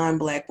other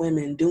non-Black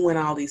women doing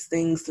all these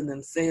things to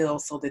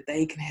themselves so that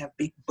they can have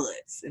big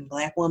butts and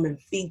Black woman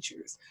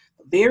features.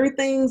 The very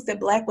things that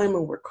Black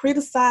women were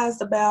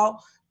criticized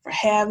about for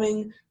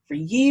having for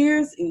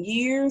years and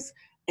years,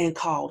 and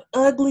called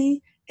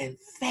ugly and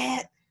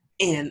fat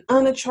and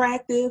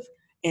unattractive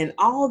and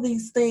all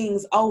these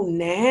things. Oh,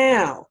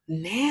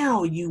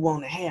 now you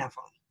want to have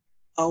them.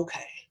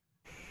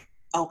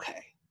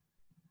 Okay.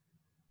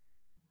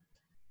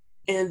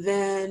 And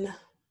then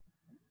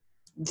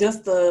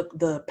just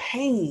the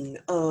pain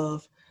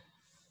of,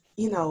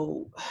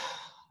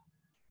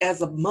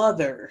 as a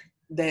mother,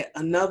 that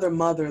another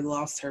mother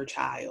lost her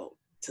child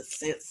to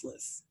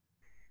senseless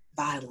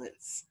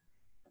violence.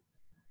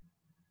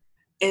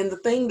 And the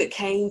thing that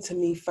came to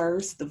me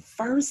first, the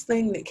first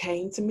thing that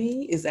came to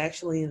me is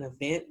actually an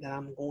event that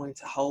I'm going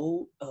to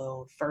hold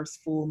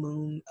first full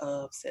moon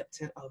of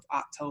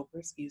October.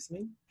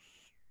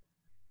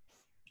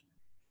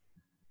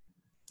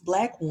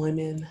 Black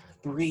women,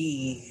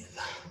 breathe.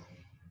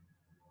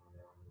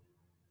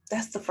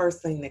 That's the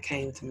first thing that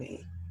came to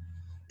me,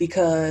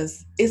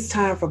 because it's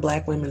time for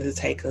Black women to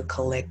take a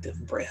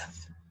collective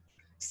breath.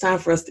 It's time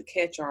for us to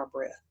catch our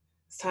breath.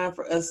 It's time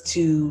for us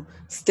to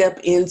step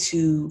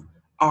into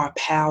our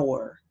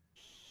power.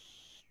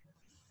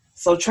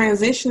 So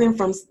transitioning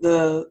from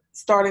the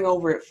starting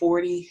over at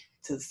 40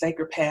 to the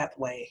Sacred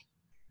Pathway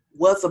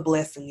was a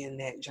blessing in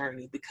that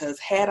journey, because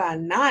had I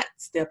not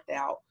stepped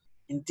out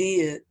and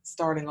did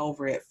starting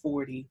over at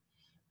 40,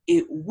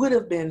 it would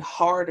have been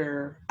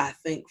harder, I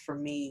think, for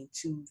me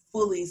to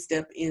fully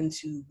step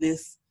into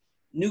this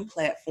new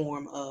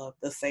platform of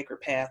the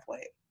sacred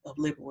pathway of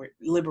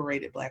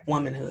liberated Black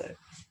womanhood.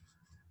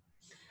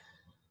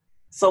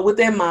 So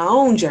within my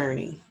own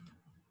journey,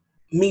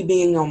 me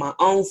being on my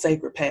own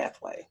sacred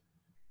pathway,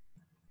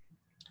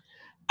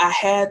 I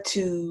had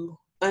to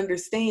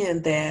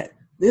understand that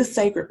this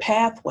sacred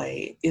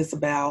pathway is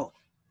about,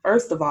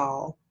 first of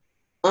all,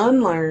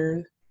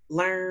 unlearn,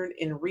 learn,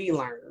 and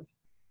relearn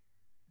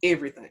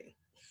everything.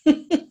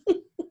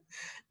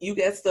 You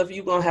got stuff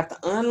you're going to have to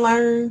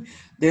unlearn.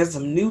 There's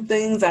some new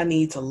things I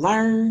need to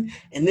learn.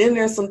 And then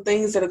there's some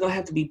things that are going to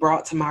have to be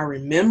brought to my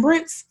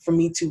remembrance for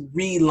me to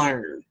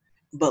relearn,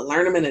 but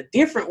learn them in a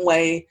different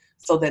way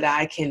so that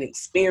I can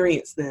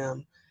experience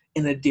them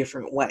in a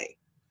different way.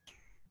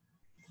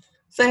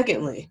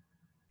 Secondly,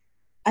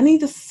 I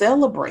need to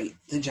celebrate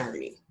the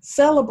journey.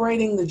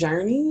 Celebrating the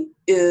journey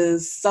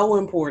is so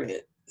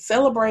important.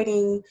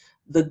 Celebrating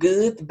the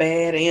good, the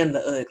bad, and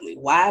the ugly.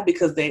 Why?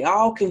 Because they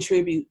all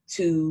contribute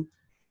to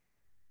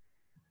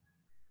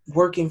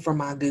working for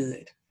my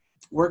good,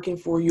 working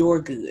for your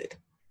good.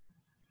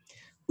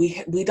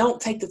 We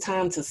don't take the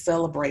time to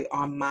celebrate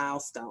our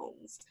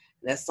milestones.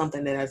 That's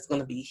something that is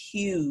going to be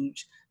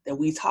huge that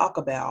we talk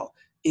about,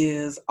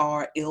 is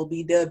our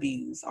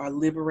LBWs, our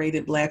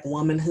liberated Black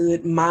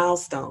womanhood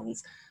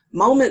milestones,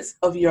 moments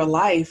of your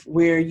life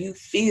where you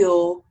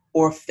feel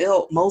or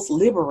felt most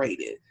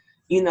liberated.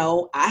 You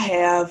know, I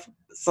have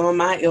some of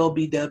my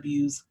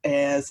LBWs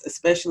as,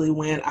 especially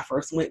when I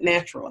first went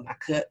natural and I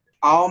cut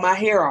all my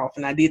hair off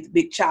and I did the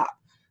big chop.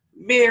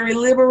 Very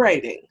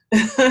liberating.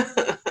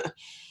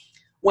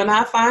 When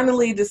I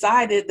finally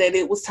decided that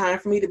it was time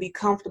for me to be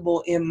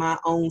comfortable in my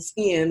own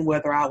skin,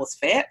 whether I was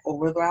fat or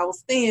whether I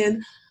was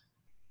thin,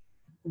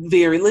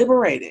 very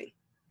liberating.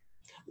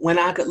 When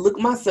I could look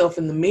myself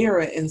in the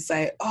mirror and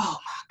say, oh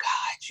my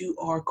God, you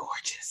are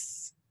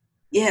gorgeous.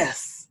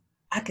 Yes,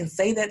 I can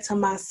say that to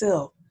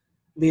myself.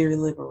 Very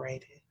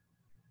liberated.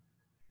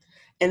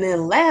 And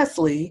then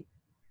lastly,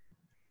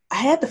 I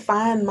had to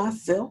find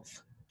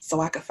myself so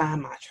I could find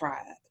my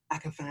tribe. I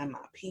can find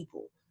my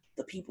people,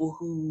 the people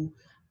who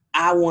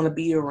I want to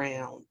be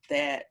around,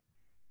 that,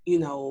 you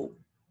know,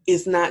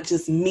 it's not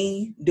just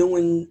me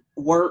doing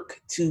work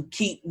to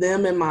keep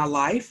them in my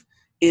life.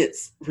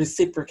 It's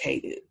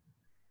reciprocated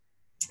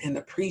and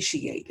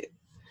appreciated.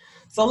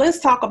 So let's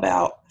talk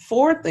about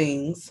 4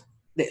 things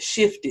that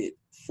shifted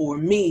for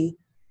me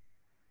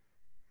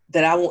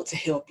that I want to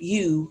help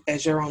you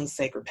as you're on the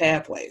sacred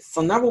pathways.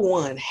 So number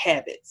 1,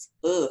 habits.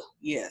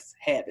 Yes,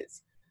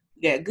 habits.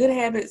 We got good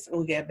habits and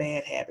we got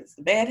bad habits.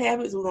 The bad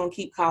habits we're going to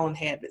keep calling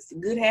habits. The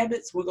good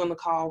habits we're going to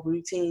call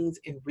routines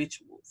and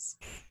rituals.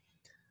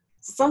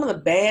 So some of the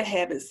bad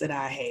habits that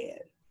I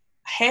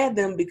had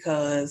them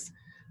because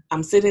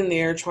I'm sitting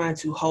there trying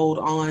to hold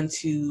on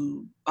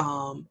to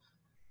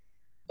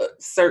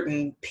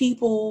certain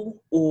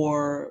people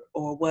or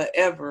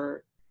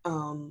whatever.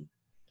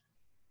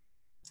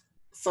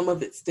 Some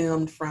of it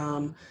stemmed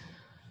from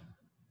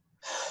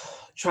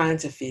trying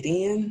to fit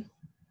in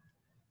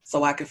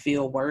so I could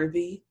feel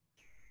worthy,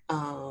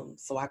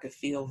 so I could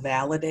feel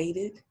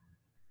validated.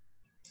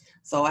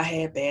 So I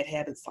had bad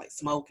habits like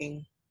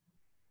smoking.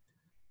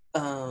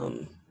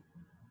 I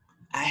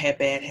had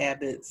bad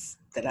habits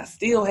that I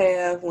still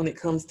have when it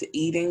comes to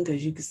eating,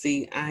 because you can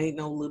see I ain't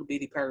no little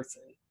bitty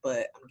person,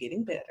 but I'm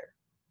getting better.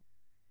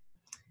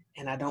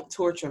 And I don't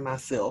torture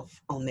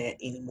myself on that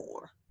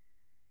anymore.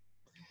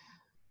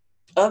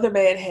 Other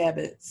bad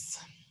habits,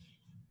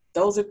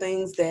 those are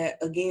things that,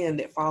 again,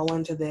 that fall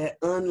under that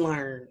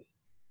unlearn.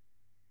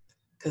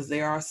 Because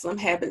there are some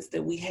habits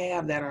that we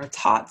have that are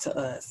taught to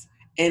us.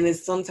 And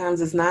sometimes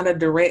it's not a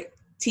direct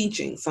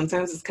teaching.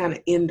 Sometimes it's kind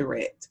of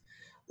indirect.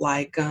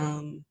 Like,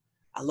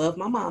 I love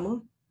my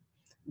mama,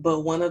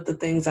 but one of the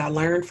things I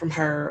learned from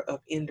her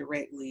of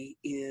indirectly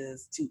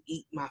is to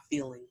eat my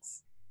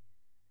feelings.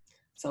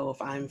 So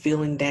if I'm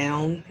feeling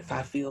down, if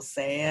I feel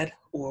sad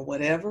or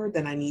whatever,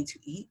 then I need to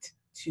eat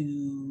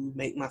to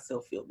make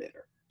myself feel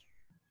better.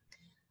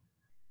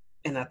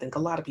 And I think a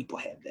lot of people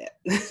have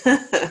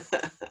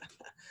that.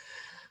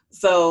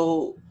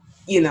 So,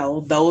 you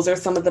know, those are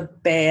some of the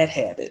bad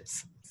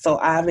habits. So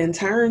I've in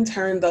turn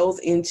turned those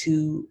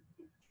into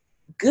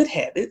good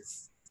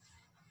habits.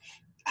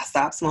 I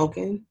stopped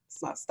smoking.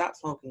 So I stopped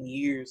smoking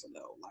years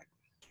ago, like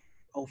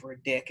over a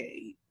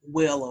decade,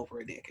 well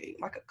over a decade,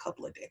 like a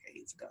couple of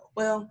decades ago.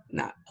 Well,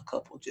 not a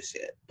couple just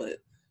yet, but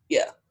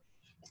yeah,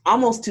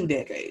 almost 2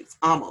 decades,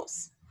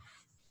 almost.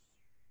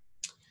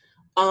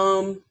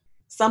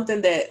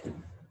 Something that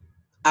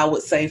I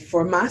would say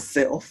for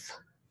myself,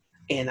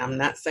 and I'm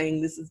not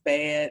saying this is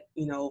bad,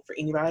 you know, for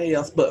anybody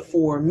else, but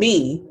for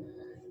me,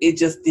 it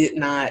just did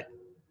not.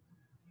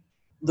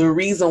 The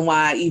reason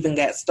why I even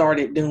got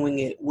started doing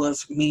it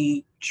was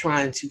me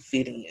trying to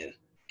fit in,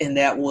 and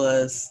that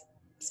was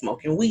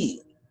smoking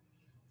weed.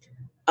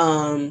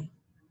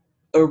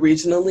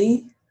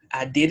 Originally,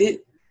 I did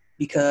it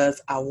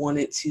because I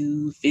wanted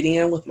to fit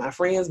in with my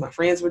friends. My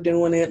friends were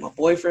doing it. My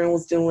boyfriend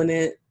was doing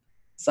it.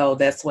 So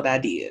that's what I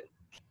did.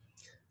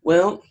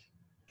 Well,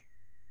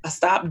 I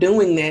stopped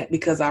doing that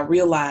because I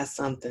realized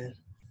something.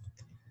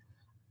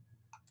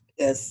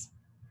 As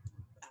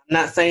I'm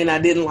not saying I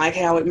didn't like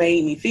how it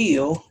made me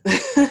feel,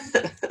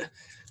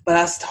 but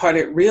I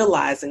started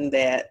realizing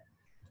that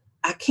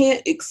I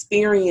can't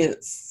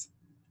experience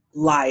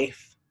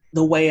life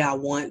the way I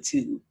want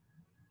to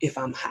if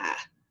I'm high,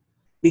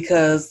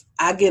 because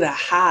I get a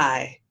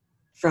high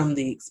from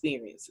the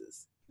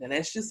experiences. And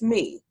that's just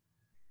me.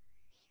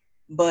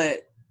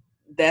 But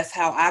that's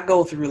how I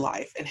go through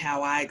life and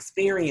how I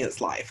experience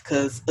life.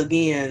 Because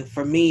again,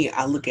 for me,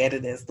 I look at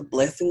it as the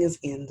blessing is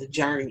in the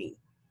journey.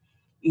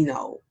 You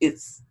know,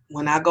 it's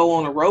when I go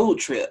on a road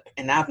trip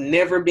and I've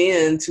never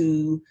been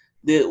to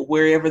the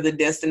wherever the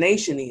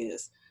destination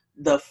is,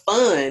 the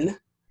fun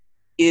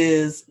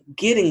is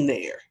getting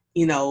there,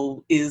 you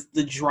know, is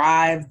the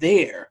drive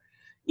there,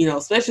 you know,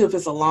 especially if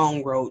it's a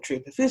long road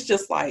trip. If it's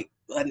just like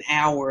an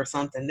hour or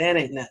something, that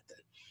ain't nothing.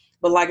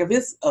 But like if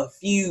it's a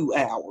few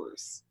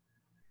hours,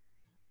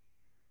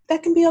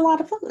 that can be a lot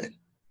of fun.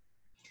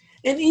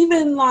 And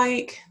even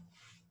like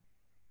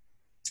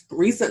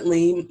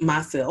recently,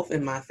 myself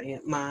and my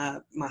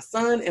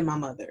son and my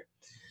mother,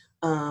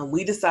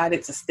 we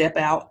decided to step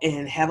out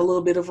and have a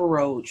little bit of a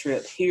road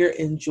trip here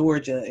in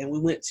Georgia. And we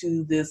went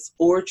to this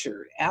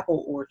orchard,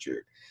 apple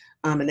orchard.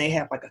 And they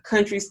have like a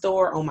country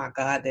store. Oh my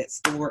God, that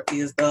store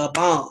is the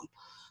bomb.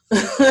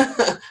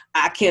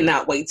 I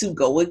cannot wait to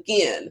go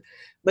again.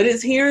 But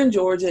it's here in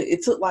Georgia.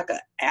 It took like an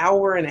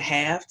hour and a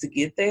half to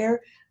get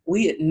there.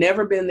 We had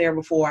never been there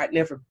before. I'd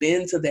never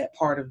been to that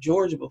part of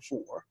Georgia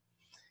before.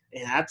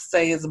 And I'd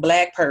say as a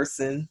Black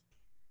person,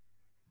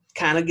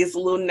 kind of gets a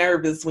little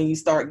nervous when you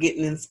start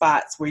getting in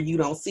spots where you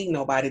don't see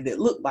nobody that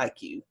look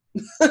like you.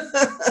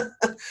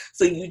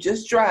 So you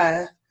just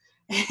drive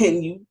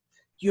and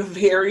you're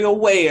very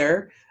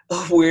aware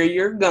of where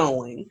you're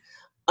going.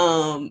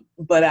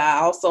 But I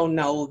also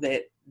know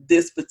that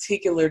this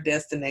particular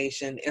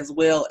destination, as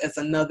well as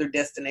another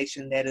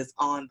destination that is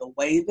on the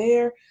way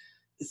there,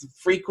 is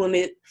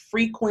frequented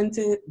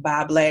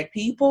by Black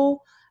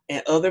people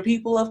and other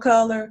people of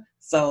color.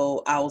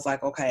 So I was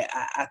like, okay,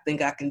 I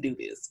think I can do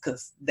this,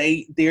 because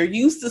they're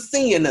used to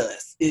seeing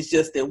us. It's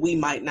just that we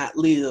might not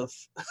live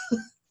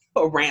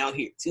around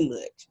here too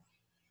much.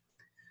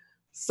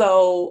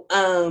 So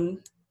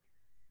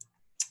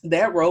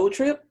that road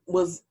trip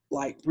was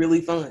like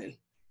really fun.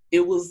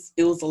 It was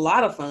a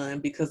lot of fun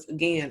because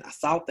again, I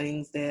saw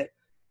things that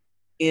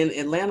in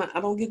Atlanta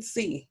I don't get to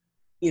see.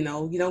 You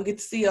know, you don't get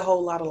to see a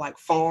whole lot of like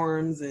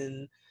farms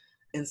and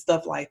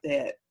stuff like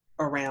that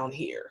around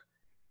here.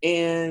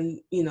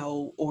 And, you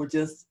know, or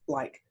just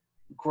like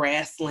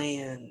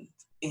grassland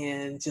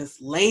and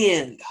just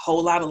land, a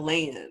whole lot of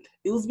land.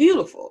 It was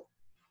beautiful.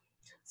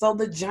 So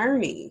the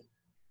journey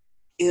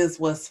is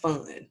what's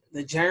fun.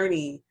 The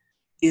journey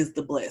is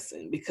the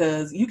blessing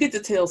because you get to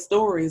tell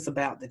stories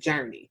about the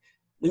journey.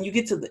 When you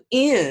get to the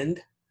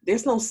end,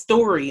 there's no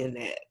story in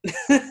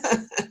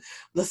that.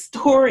 The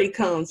story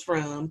comes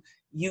from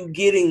you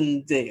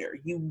getting there,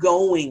 you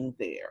going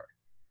there.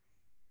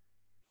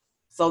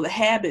 So the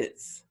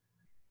habits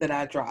that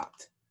I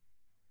dropped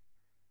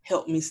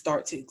helped me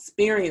start to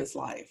experience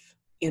life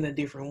in a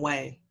different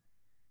way.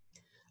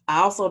 I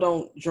also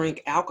don't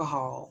drink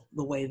alcohol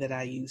the way that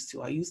I used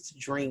to. I used to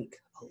drink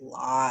a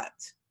lot.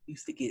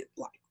 Used to get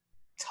like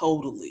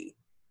totally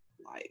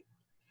like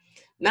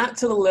not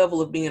to the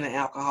level of being an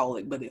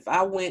alcoholic, but if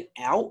I went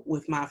out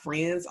with my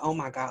friends, oh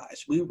my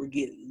gosh, we were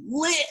getting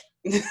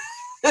lit.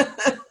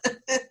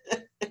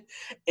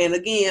 And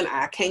again,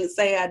 I can't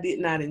say I did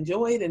not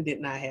enjoy it and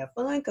did not have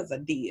fun, because I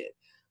did.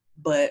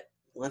 But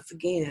once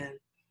again,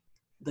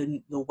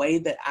 the way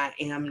that I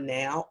am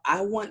now,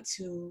 I want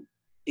to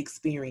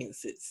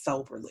experience it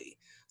soberly.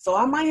 So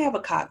I might have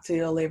a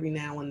cocktail every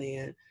now and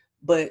then,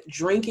 but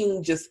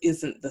drinking just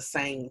isn't the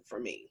same for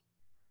me.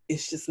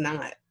 It's just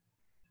not.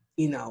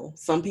 You know,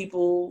 some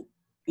people,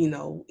 you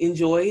know,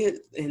 enjoy it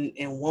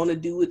and want to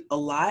do it a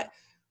lot.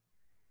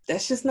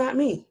 That's just not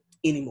me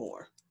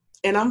anymore.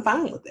 And I'm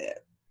fine with that.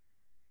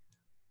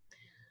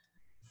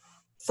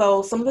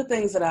 So some of the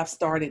things that I've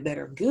started that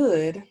are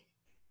good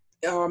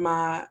are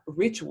my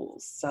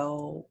rituals.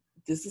 So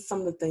this is some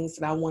of the things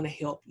that I want to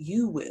help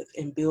you with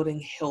in building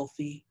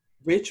healthy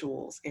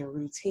rituals and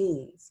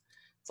routines.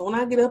 So when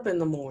I get up in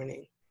the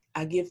morning,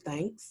 I give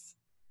thanks.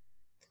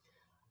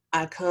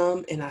 I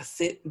come and I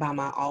sit by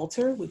my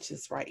altar, which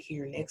is right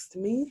here next to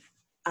me.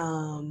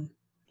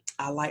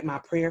 I light my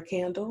prayer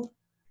candle.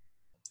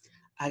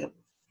 I,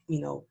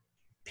 you know,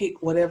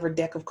 pick whatever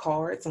deck of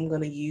cards I'm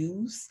going to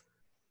use,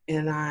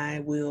 and I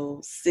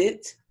will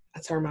sit.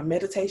 I turn my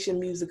meditation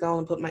music on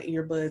and put my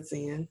earbuds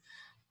in.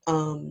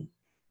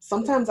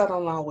 Sometimes I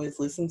don't always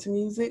listen to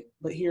music,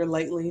 but here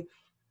lately,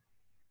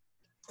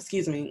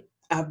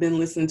 I've been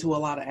listening to a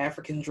lot of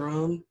African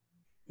drum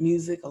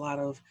music, a lot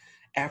of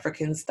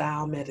African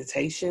style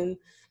meditation,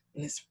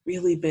 and it's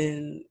really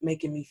been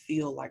making me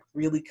feel like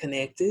really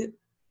connected.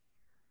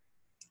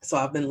 So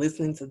I've been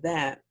listening to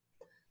that.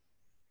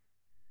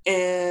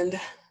 And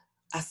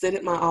I sit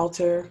at my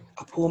altar,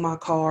 I pull my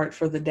card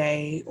for the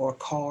day or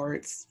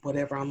cards,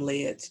 whatever I'm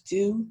led to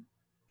do.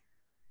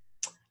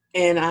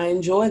 And I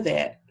enjoy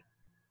that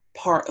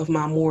part of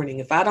my morning.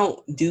 If I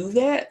don't do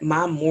that,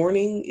 my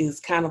morning is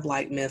kind of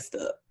like messed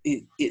up.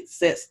 It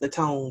sets the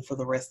tone for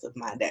the rest of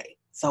my day.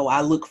 So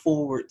I look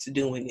forward to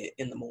doing it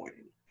in the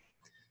morning.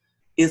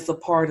 It's a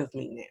part of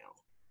me now.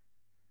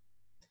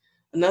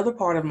 Another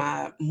part of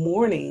my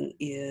morning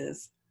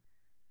is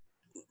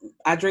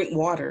I drink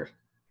water.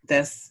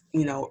 That's,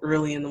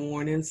 early in the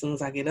morning. As soon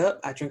as I get up,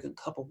 I drink a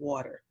cup of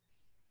water.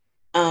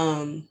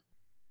 And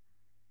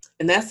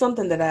that's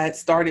something that I had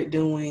started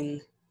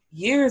doing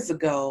years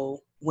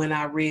ago when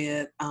I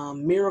read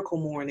Miracle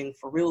Morning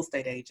for Real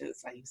Estate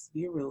Agents. I used to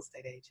be a real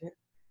estate agent.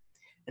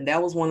 And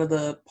that was one of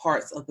the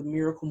parts of the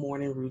Miracle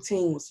Morning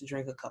routine, was to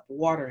drink a cup of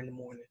water in the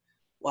morning.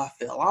 Well, I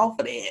fell off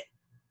of that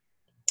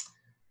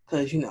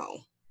because,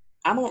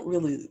 I don't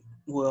really,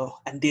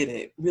 I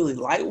didn't really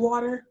like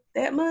water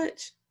that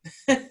much,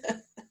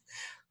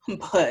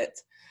 but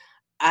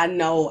I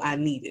know I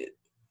need it.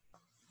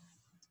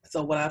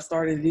 So what I've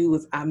started to do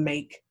is I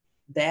make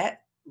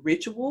that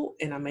ritual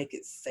and I make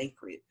it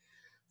sacred.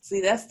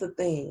 See, that's the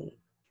thing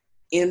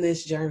in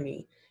this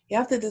journey. You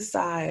have to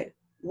decide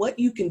what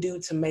you can do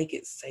to make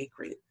it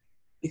sacred.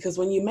 Because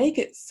when you make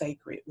it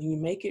sacred, when you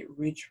make it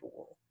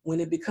ritual, when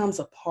it becomes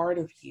a part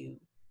of you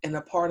and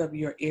a part of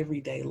your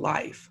everyday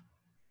life,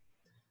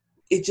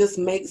 it just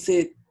makes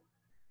it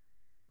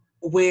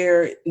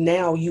where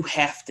now you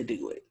have to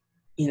do it.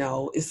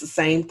 It's the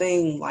same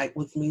thing like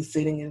with me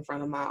sitting in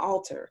front of my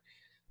altar.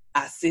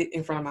 I sit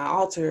in front of my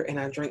altar and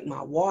I drink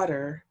my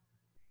water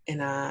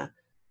and I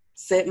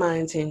set my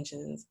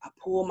intentions. I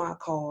pull my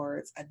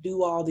cards. I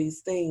do all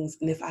these things.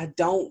 And if I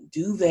don't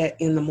do that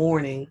in the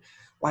morning,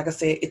 like I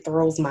said, it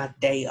throws my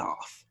day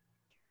off.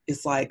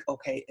 It's like,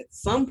 okay, at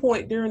some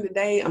point during the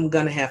day, I'm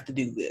going to have to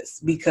do this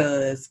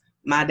because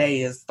my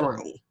day is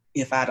thrown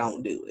if I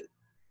don't do it.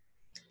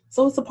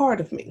 So it's a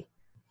part of me.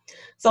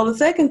 So the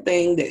second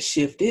thing that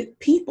shifted,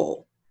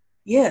 people.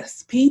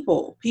 Yes,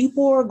 people.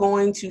 People are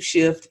going to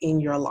shift in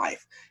your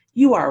life.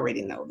 You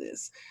already know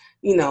this.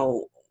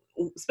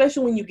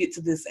 Especially when you get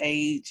to this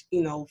age,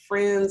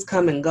 friends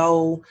come and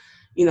go.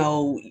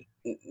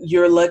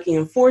 You're lucky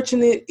and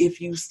fortunate if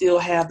you still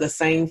have the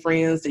same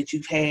friends that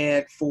you've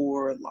had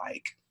for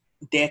like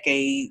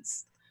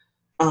decades,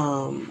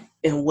 and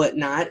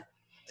whatnot.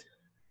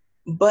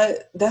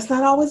 But that's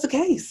not always the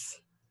case.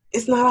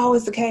 It's not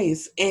always the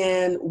case.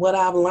 And what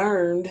I've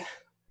learned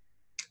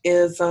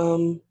is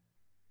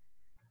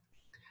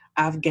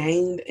I've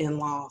gained and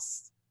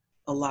lost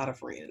a lot of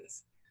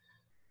friends.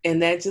 And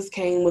that just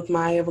came with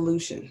my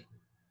evolution.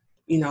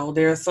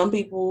 There are some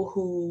people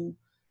who,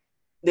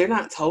 they're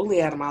not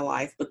totally out of my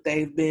life, but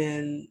they've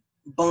been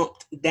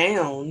bumped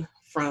down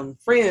from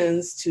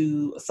friends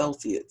to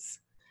associates.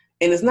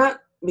 And it's not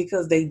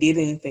because they did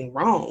anything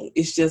wrong.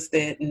 It's just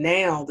that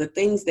now the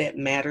things that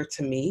matter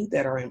to me,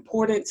 that are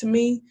important to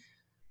me,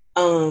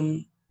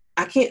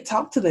 I can't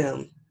talk to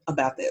them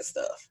about that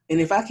stuff.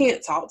 And if I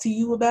can't talk to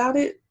you about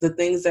it, the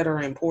things that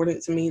are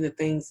important to me, the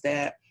things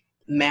that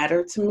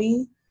matter to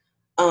me,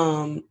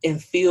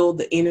 and feel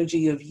the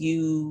energy of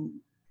you,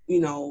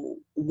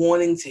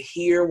 wanting to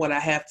hear what I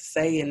have to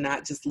say and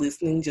not just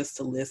listening just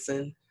to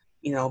listen,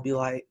 be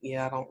like,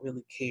 yeah, I don't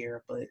really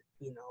care, but,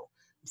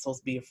 I'm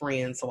supposed to be a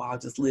friend, so I'll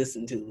just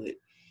listen to it.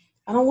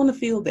 I don't want to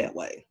feel that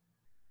way.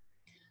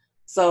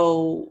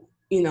 So,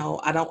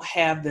 I don't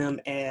have them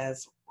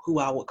as who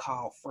I would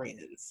call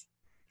friends.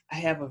 I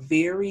have a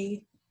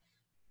very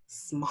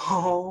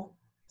small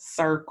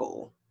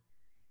circle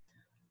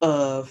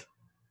of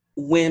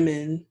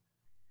women,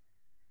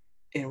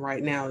 and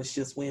right now it's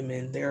just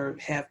women. There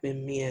have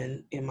been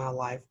men in my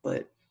life,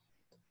 but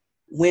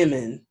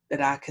women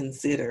that I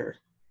consider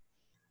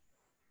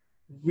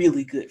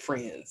really good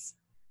friends.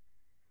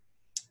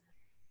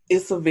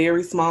 It's a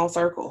very small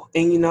circle.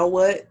 And you know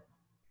what?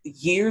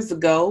 Years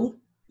ago,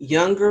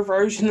 younger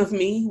version of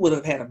me would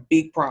have had a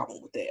big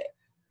problem with that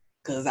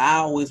because I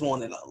always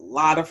wanted a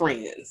lot of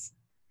friends.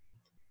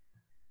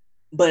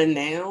 But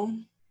now,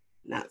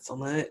 not so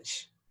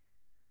much.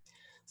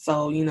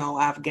 So,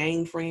 I've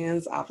gained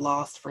friends, I've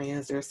lost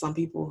friends. There's some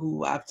people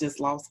who I've just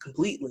lost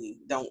completely,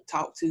 don't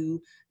talk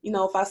to.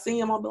 If I see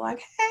them, I'll be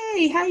like,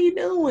 hey, how you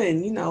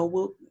doing?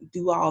 We'll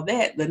do all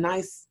that, the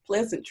nice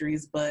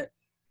pleasantries, but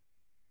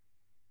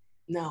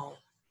no.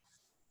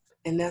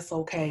 And that's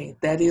okay.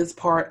 That is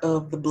part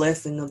of the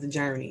blessing of the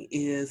journey,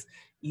 is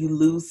you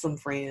lose some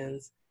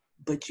friends,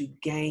 but you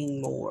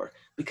gain more.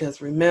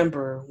 Because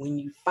remember, when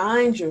you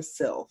find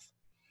yourself,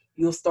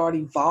 you'll start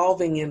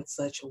evolving in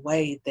such a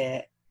way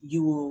that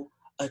you will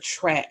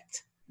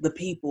attract the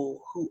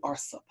people who are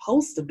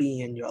supposed to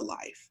be in your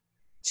life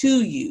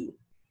to you.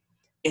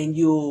 And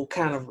you'll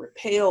kind of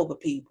repel the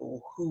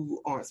people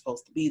who aren't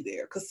supposed to be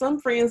there. Because some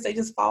friends, they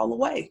just fall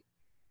away.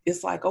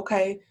 It's like,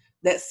 okay,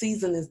 that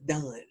season is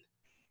done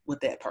with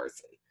that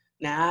person.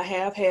 Now, I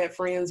have had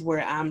friends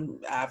where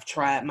I've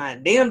tried my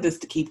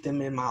damnedest to keep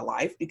them in my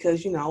life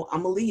because,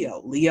 I'm a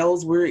Leo.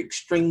 Leos, we're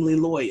extremely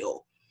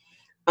loyal.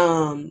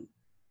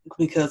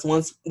 because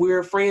once we're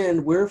a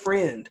friend, we're a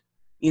friend.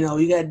 You know,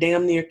 you got to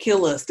damn near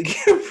kill us to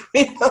get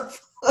rid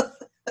of us.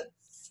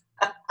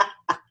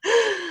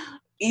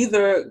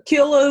 Either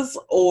kill us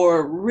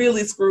or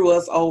really screw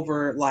us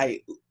over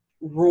like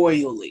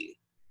royally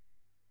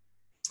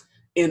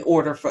in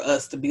order for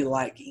us to be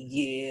like,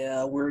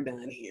 yeah, we're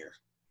done here.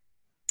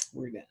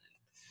 We're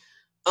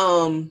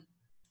done.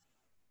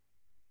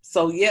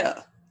 So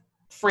yeah,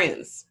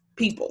 friends,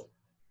 people.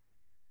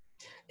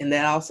 And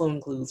that also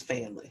includes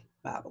family,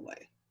 by the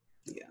way.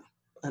 Yeah,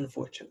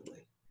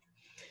 unfortunately.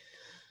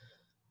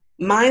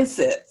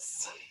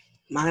 Mindsets.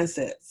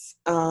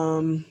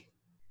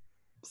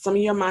 Some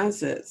of your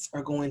mindsets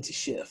are going to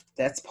shift.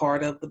 That's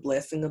part of the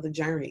blessing of the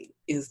journey,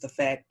 is the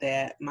fact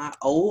that my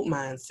old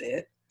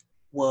mindset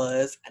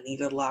was I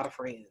needed a lot of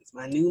friends.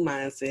 My new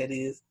mindset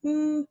is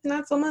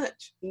not so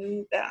much.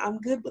 I'm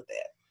good with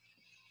that.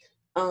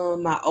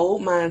 My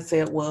old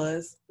mindset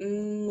was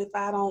if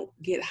I don't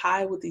get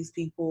high with these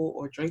people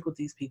or drink with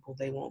these people,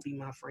 they won't be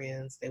my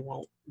friends.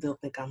 They'll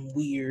think I'm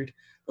weird.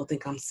 They'll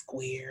think I'm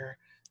square.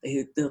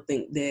 They'll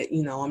think that,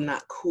 you know, I'm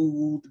not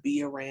cool to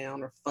be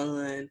around or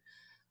fun.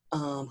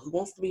 Who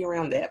wants to be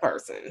around that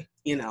person,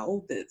 you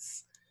know,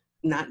 that's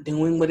not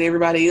doing what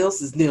everybody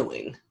else is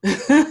doing?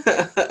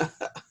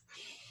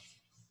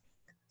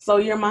 So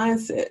your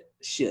mindset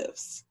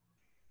shifts.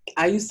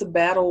 I used to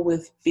battle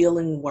with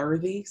feeling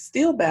worthy,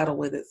 still battle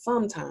with it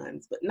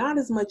sometimes, but not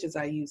as much as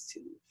I used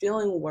to.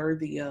 Feeling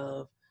worthy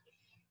of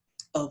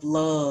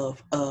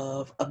love,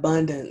 of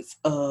abundance,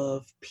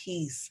 of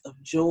peace,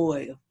 of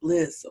joy, of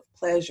bliss, of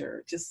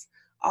pleasure, just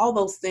all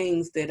those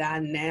things that I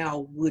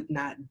now would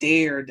not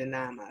dare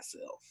deny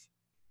myself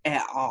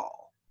at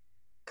all,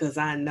 because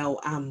I know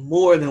I'm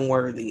more than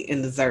worthy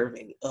and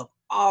deserving of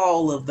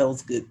all of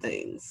those good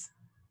things.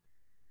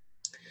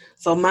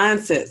 So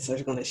mindsets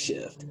are going to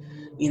shift.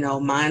 You know,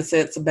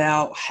 mindsets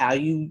about how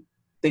you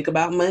think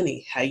about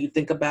money, how you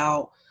think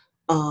about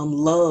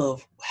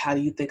love, how do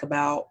you think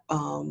about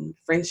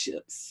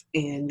friendships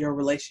and your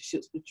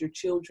relationships with your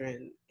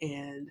children,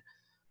 and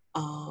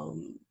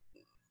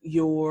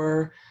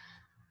your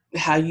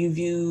how you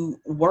view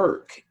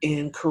work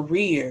and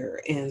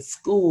career and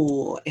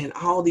school and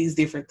all these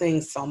different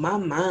things. So my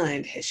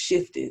mind has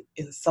shifted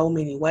in so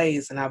many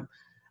ways, and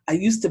I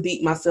used to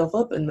beat myself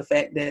up in the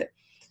fact that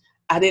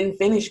I didn't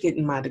finish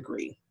getting my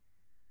degree.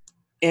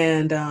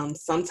 And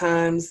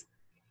sometimes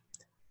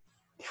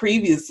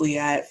previously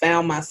I had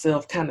found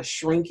myself kind of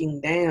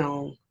shrinking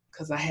down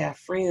because I have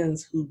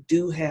friends who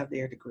do have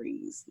their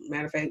degrees.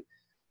 Matter of fact,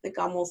 I think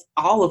almost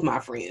all of my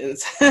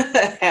friends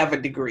have a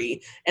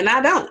degree and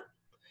I don't.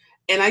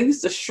 And I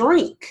used to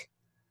shrink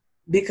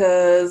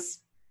because,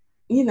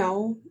 you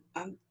know,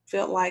 I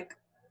felt like,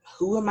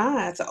 who am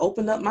I to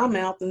open up my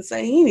mouth and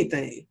say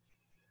anything?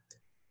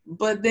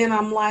 But then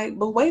I'm like,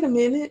 but wait a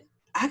minute,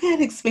 I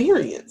got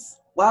experience.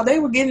 While they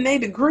were getting their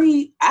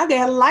degree, I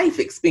got life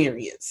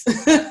experience.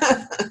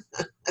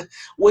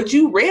 What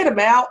you read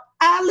about,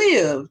 I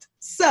lived.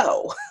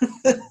 So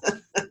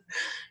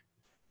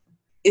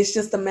it's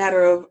just a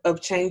matter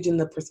of changing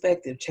the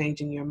perspective,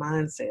 changing your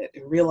mindset,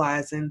 and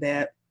realizing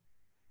that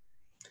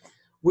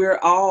we're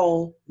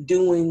all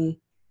doing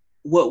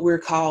what we're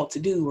called to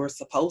do, or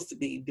supposed to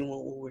be doing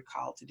what we're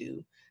called to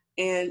do.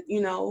 And,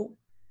 you know,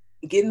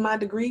 getting my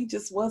degree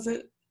just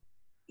wasn't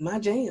my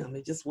jam.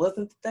 It just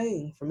wasn't the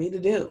thing for me to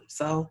do.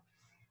 So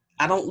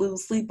I don't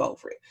lose sleep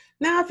over it.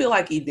 Now I feel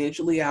like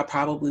eventually I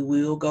probably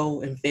will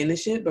go and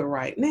finish it, but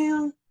right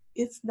now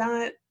it's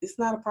not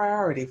a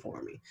priority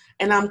for me.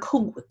 And I'm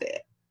cool with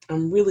that.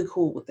 I'm really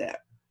cool with that.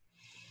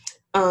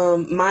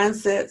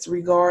 Mindsets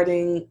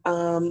regarding,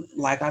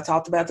 like I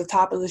talked about at the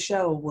top of the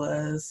show,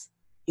 was,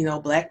 you know,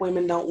 Black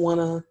women don't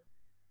want to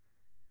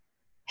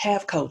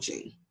have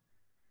coaching.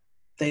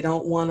 They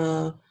don't want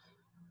to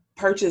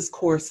purchase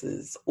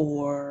courses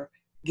or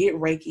get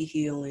Reiki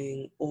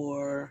healing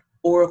or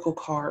oracle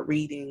card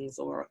readings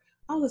or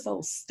all this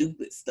old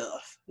stupid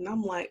stuff. And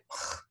I'm like,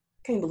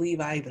 can't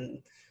believe I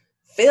even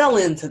fell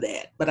into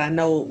that. But I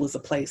know it was a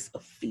place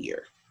of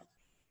fear.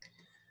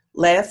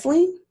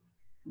 Lastly,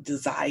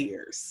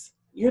 desires.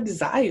 Your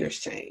desires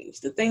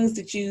change. The things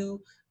that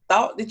you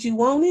thought that you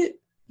wanted,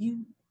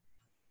 you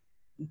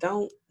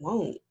don't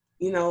want.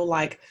 You know,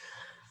 like,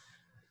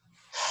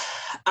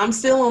 I'm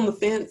still on the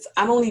fence.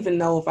 I don't even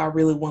know if I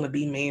really want to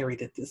be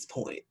married at this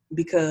point,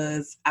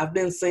 because I've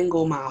been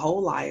single my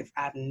whole life.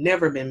 I've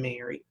never been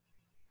married.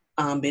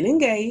 Been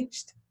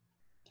engaged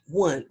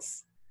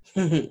once.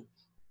 Been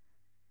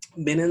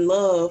in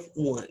love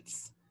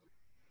once.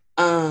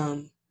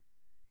 And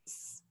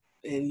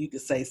you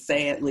could say,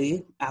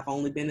 sadly, I've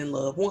only been in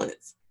love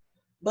once.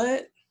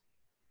 But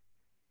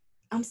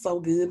I'm so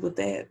good with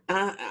that.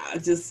 I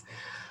just,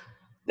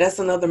 that's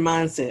another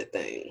mindset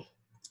thing.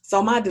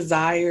 So my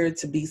desire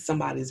to be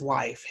somebody's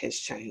wife has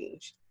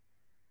changed.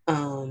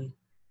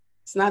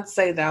 It's not to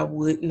say that I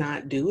would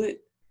not do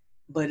it,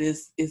 but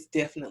it's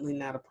definitely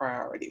not a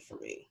priority for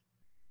me.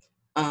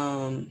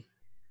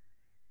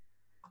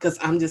 Because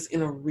I'm just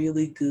in a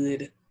really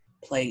good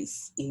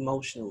place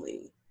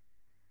emotionally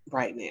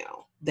right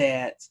now,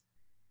 that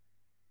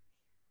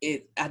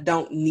I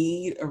don't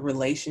need a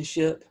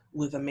relationship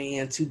with a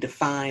man to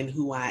define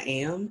who I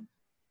am.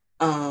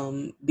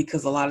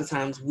 Because a lot of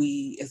times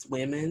we as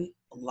women,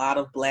 a lot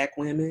of Black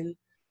women,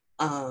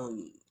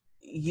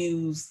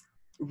 use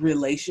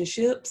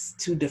relationships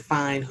to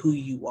define who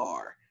you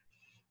are.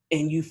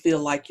 And you feel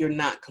like you're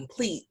not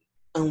complete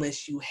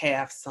unless you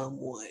have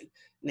someone.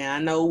 Now, I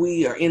know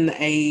we are in the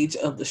age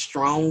of the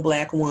strong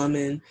Black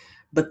woman,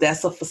 but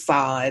that's a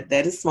facade.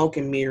 That is smoke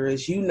and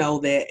mirrors. You know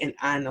that, and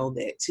I know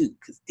that too.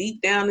 Because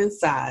deep down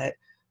inside,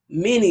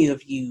 many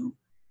of you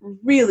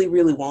really,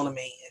 really want a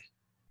man.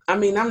 I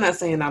mean, I'm not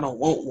saying I don't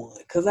want one,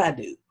 because I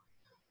do.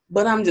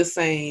 But I'm just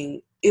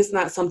saying it's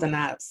not something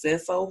I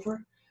obsess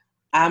over.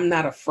 I'm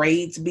not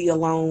afraid to be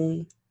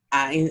alone.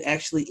 I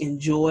actually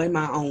enjoy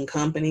my own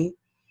company.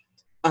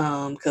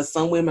 Because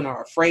some women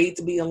are afraid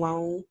to be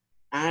alone.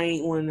 I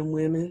ain't one of them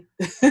women.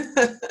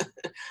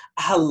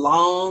 I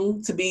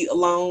long to be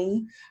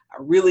alone. I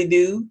really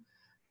do.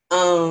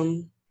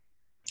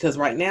 Because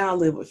right now I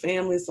live with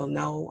family, so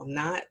no, I'm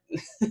not.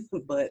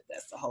 But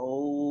that's a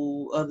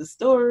whole other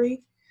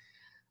story.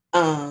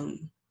 So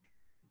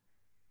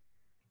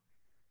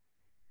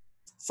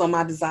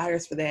my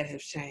desires for that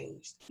have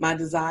changed. My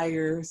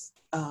desires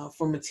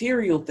for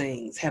material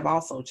things have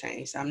also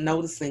changed. I'm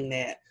noticing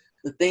that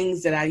the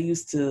things that I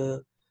used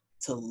to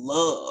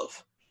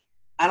love,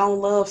 I don't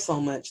love so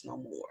much no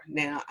more.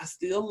 Now, I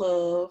still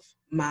love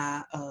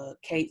my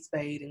Kate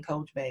Spade and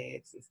Coach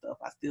bags and stuff.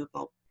 I still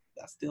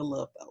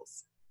love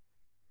those.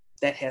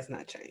 That has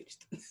not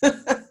changed.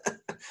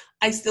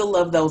 I still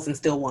love those and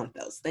still want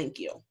those. Thank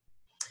you.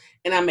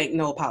 And I make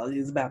no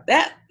apologies about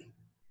that.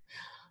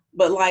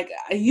 But like,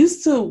 I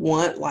used to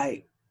want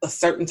like a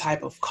certain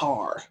type of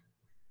car.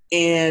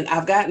 And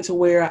I've gotten to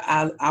where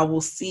I will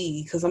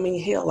see, because I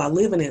mean, hell, I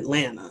live in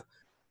Atlanta.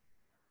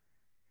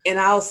 And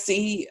I'll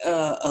see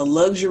a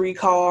luxury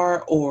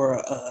car or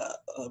a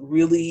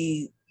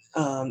really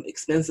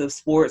expensive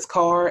sports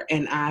car,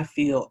 and I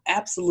feel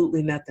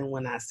absolutely nothing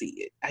when I see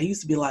it. I used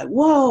to be like,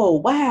 whoa,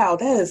 wow,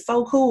 that is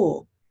so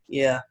cool.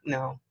 Yeah,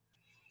 no.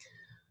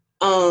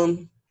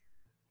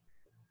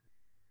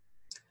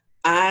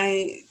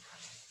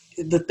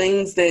 The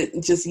things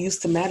that just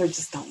used to matter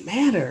just don't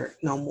matter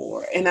no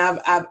more. And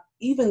I've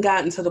even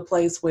gotten to the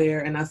place where,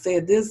 and I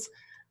said this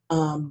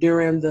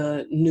during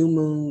the new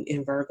moon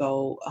in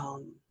Virgo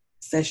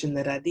session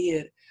that I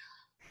did,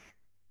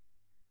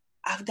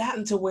 I've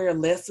gotten to where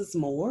less is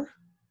more.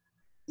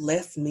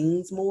 Less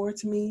means more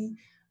to me.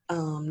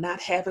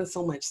 Not having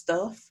so much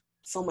stuff,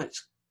 so much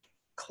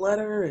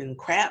clutter and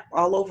crap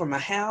all over my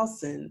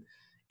house and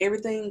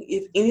everything.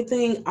 If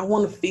anything, I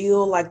want to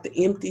feel like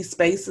the empty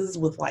spaces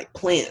with like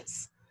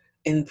plants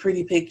and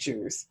pretty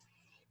pictures,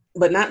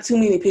 but not too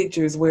many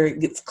pictures where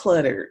it gets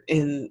cluttered.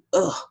 And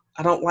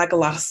I don't like a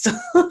lot of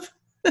stuff.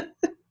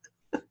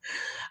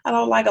 I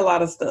don't like a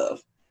lot of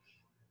stuff.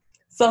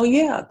 So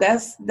yeah,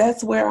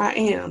 that's where I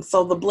am.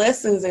 So the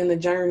blessings in the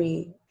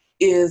journey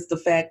is the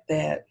fact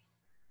that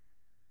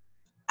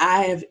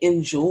I have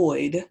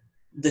enjoyed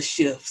the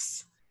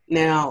shifts.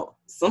 Now,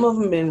 some of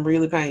them have been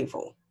really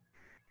painful.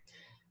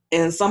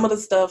 And some of the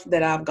stuff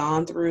that I've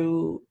gone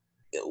through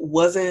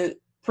wasn't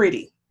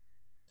pretty.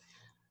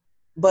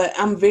 But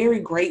I'm very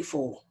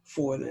grateful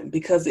for them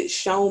because it's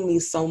shown me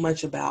so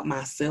much about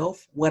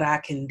myself, what I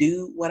can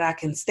do, what I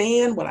can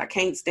stand, what I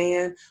can't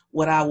stand,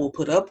 what I will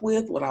put up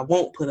with, what I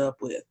won't put up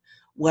with,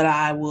 what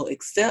I will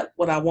accept,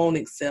 what I won't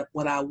accept,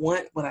 what I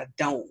want, what I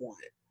don't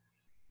want.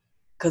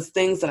 Because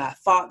things that I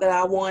thought that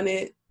I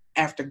wanted,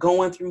 after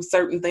going through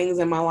certain things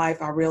in my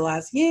life, I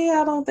realized, yeah,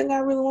 I don't think I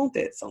really want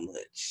that so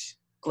much.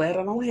 Glad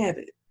I don't have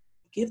it.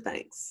 Give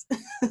thanks.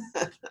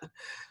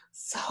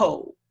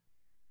 So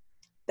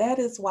that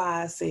is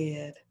why I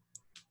said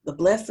the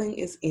blessing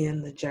is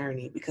in the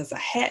journey, because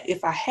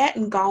if I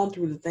hadn't gone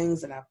through the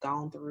things that I've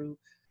gone through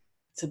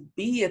to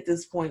be at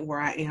this point where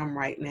I am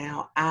right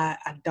now, I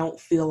don't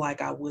feel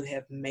like I would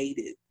have made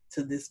it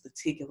to this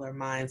particular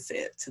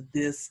mindset, to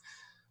this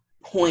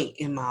point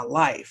in my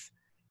life,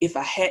 if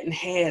I hadn't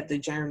had the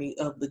journey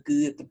of the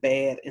good, the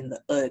bad, and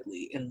the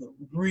ugly, and the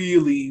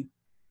really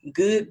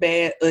good,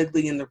 bad,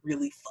 ugly, and the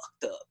really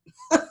fucked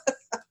up.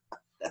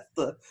 That's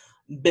the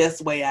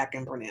best way I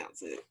can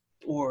pronounce it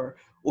or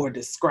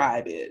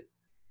describe it.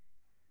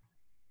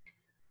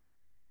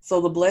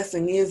 So the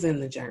blessing is in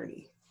the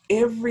journey.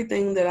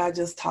 Everything that I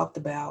just talked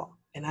about,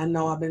 and I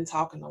know I've been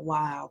talking a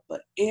while,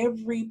 but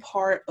every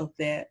part of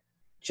that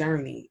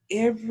journey,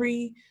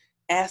 every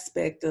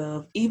aspect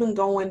of even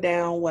going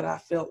down what I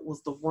felt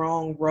was the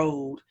wrong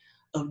road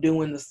of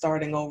doing the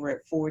starting over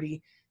at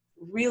 40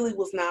 really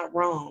was not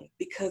wrong,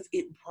 because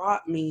it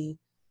brought me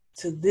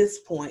to this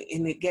point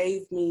and it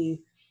gave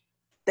me,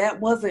 that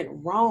wasn't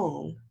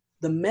wrong.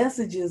 The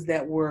messages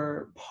that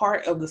were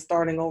part of the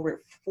starting over at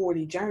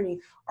 40 journey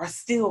are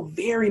still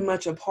very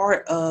much a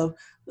part of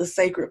the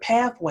sacred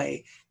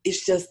pathway.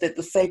 It's just that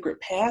the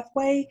sacred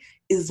pathway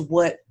is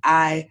what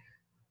I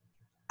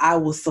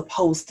was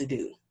supposed to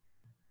do.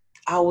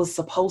 I was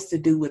supposed to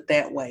do it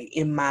that way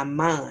in my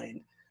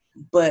mind.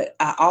 but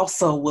I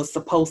also was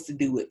supposed to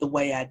do it the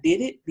way I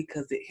did it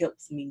because it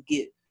helps me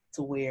get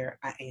to where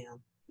I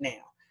am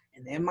now.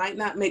 And that might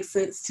not make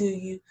sense to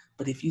you,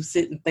 but if you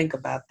sit and think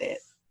about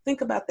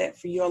that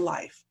for your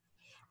life.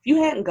 If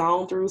you hadn't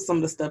gone through some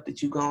of the stuff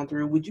that you've gone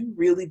through, would you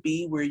really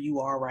be where you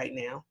are right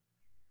now?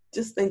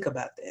 Just think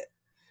about that.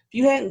 If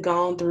you hadn't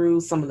gone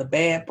through some of the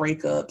bad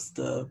breakups,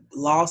 the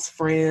lost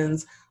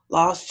friends,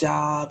 lost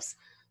jobs,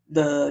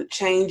 the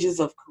changes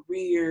of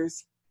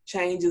careers,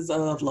 changes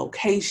of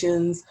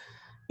locations,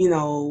 you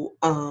know,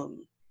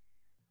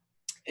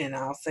 and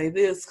I'll say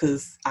this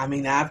because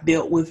I've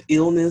dealt with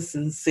illness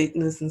and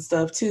sickness and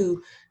stuff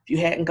too. If you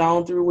hadn't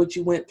gone through what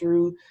you went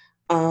through,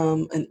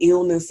 an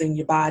illness in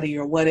your body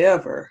or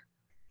whatever,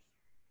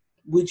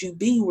 would you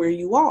be where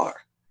you are?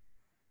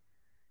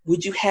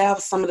 Would you have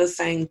some of the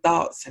same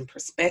thoughts and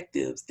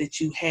perspectives that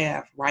you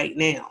have right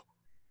now?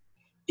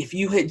 If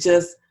you had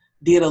just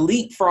did a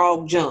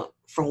leapfrog jump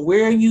from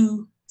where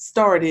you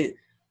started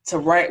to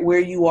right where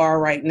you are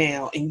right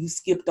now, and you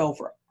skipped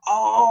over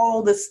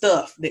all the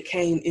stuff that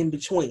came in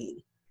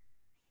between,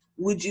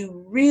 would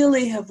you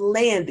really have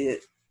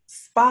landed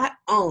spot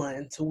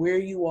on to where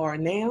you are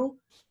now?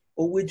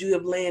 Or would you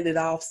have landed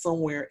off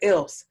somewhere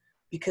else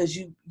because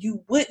you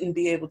wouldn't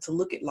be able to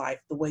look at life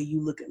the way you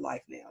look at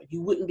life now?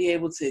 You wouldn't be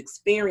able to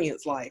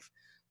experience life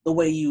the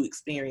way you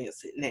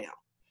experience it now.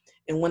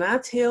 And when I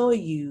tell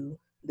you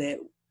that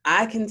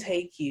I can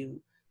take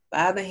you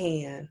by the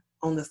hand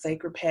on the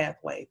sacred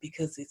pathway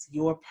because it's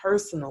your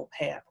personal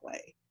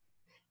pathway,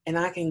 and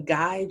I can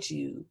guide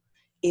you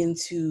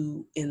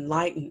into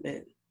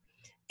enlightenment,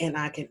 and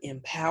I can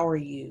empower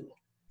you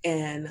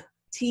and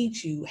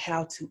teach you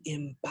how to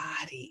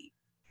embody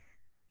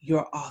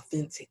your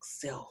authentic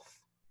self.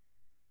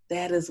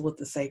 That is what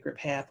the Sacred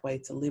Pathway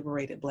to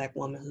Liberated Black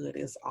Womanhood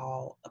is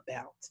all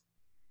about.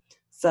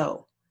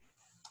 So,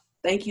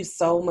 thank you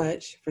so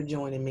much for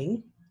joining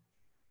me.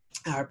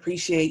 I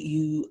appreciate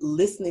you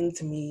listening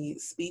to me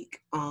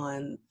speak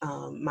on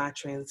my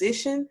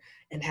transition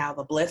and how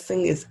the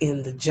blessing is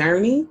in the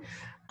journey,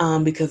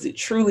 because it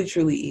truly,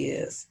 truly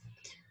is.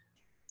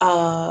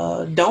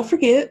 Don't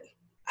forget,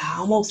 I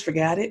almost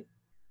forgot it,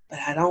 but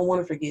I don't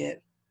want to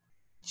forget.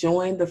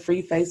 Join the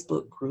free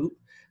Facebook group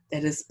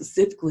that is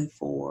specifically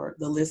for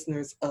the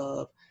listeners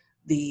of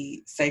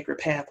the Sacred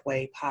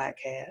Pathway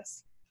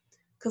podcast.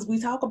 Because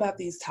we talk about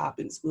these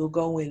topics, we'll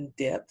go in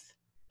depth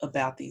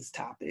about these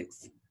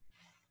topics.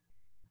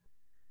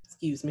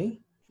 Excuse me,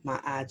 my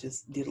eye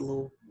just did a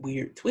little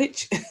weird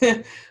twitch.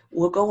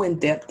 We'll go in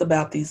depth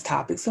about these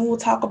topics and we'll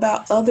talk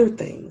about other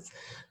things.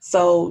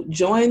 So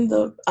join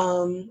the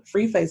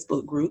free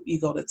Facebook group. You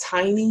go to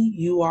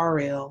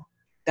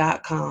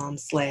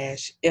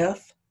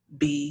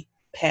tinyurl.com/FB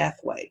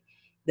Pathway.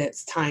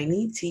 That's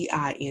tiny,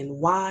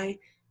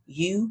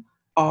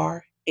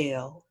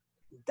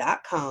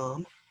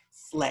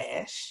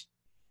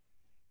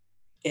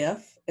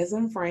 TinyURL.com/F as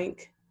in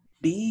Frank,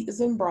 B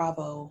as in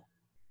Bravo,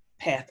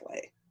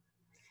 pathway.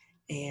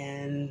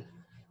 And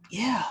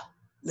yeah,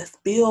 let's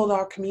build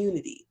our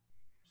community.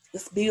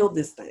 Let's build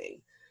this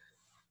thing.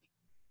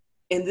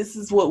 And this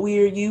is what we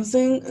are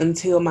using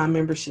until my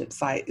membership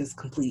site is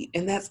complete.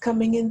 And that's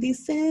coming in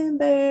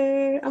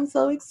December. I'm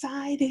so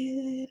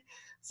excited.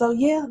 So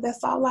yeah,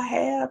 that's all I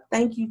have.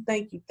 Thank you,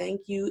 thank you,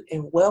 thank you.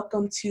 And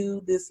welcome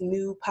to this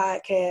new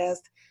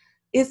podcast.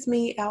 It's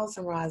me,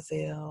 Allison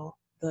Rozelle,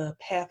 the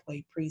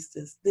Pathway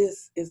Priestess.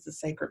 This is the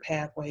Sacred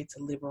Pathway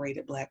to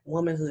Liberated Black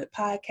Womanhood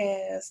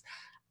podcast.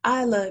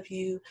 I love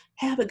you.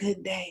 Have a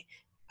good day.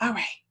 All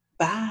right.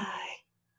 Bye.